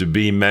grow to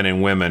be men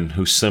and women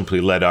who simply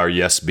let our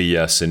yes be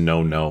yes and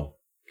no, no.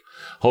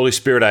 Holy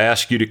Spirit, I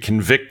ask you to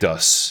convict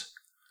us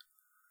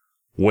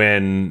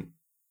when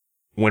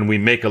we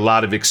make a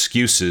lot of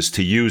excuses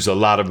to use a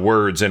lot of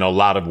words in a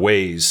lot of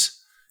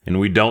ways, and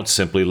we don't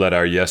simply let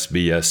our yes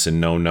be yes and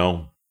no,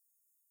 no.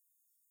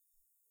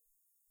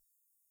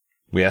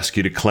 We ask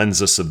you to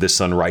cleanse us of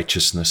this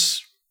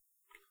unrighteousness.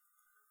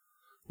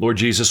 Lord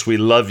Jesus, we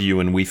love you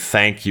and we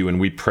thank you and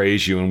we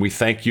praise you and we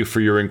thank you for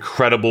your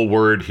incredible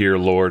word here,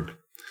 Lord.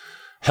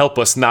 Help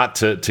us not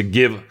to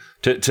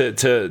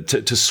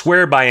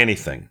swear by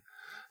anything,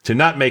 to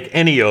not make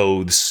any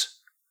oaths,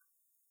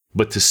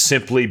 but to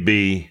simply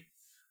be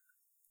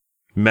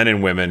men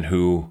and women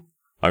who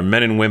are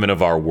men and women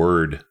of our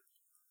word,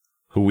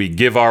 who we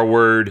give our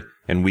word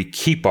and we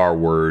keep our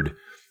word,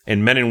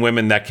 and men and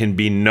women that can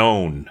be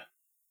known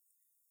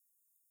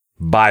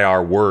by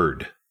our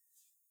word.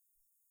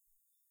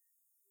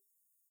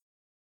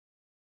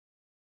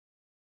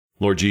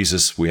 Lord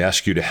Jesus, we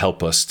ask you to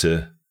help us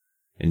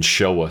and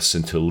show us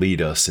and to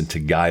lead us and to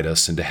guide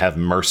us and to have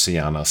mercy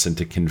on us and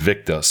to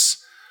convict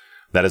us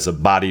that as a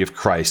body of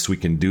Christ we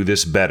can do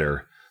this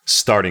better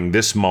starting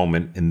this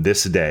moment and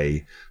this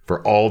day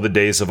for all the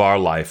days of our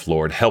life,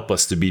 Lord. Help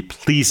us to be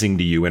pleasing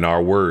to you in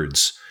our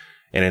words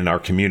and in our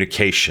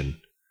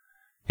communication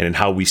and in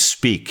how we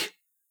speak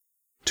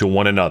to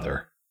one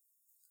another.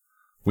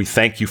 We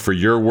thank you for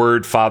your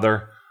word,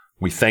 Father.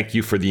 We thank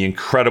you for the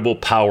incredible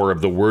power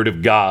of the Word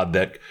of God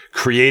that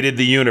created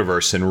the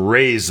universe and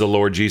raised the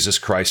Lord Jesus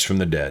Christ from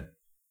the dead.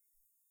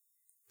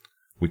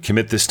 We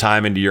commit this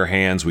time into your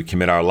hands. We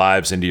commit our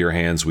lives into your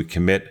hands. We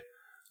commit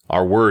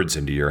our words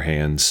into your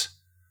hands.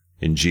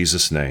 In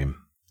Jesus' name,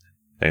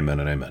 amen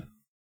and amen.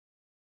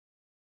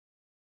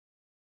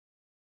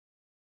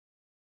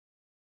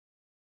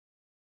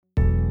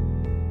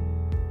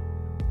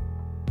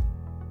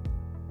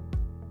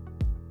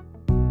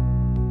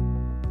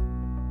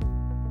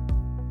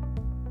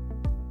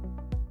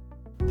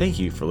 Thank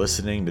you for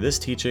listening to this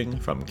teaching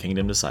from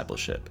Kingdom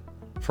Discipleship.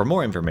 For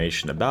more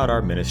information about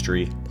our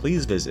ministry,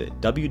 please visit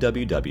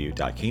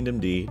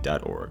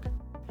www.kingdomd.org.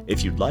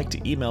 If you'd like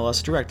to email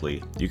us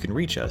directly, you can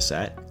reach us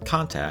at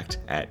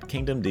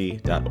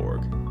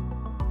contact@kingdomd.org.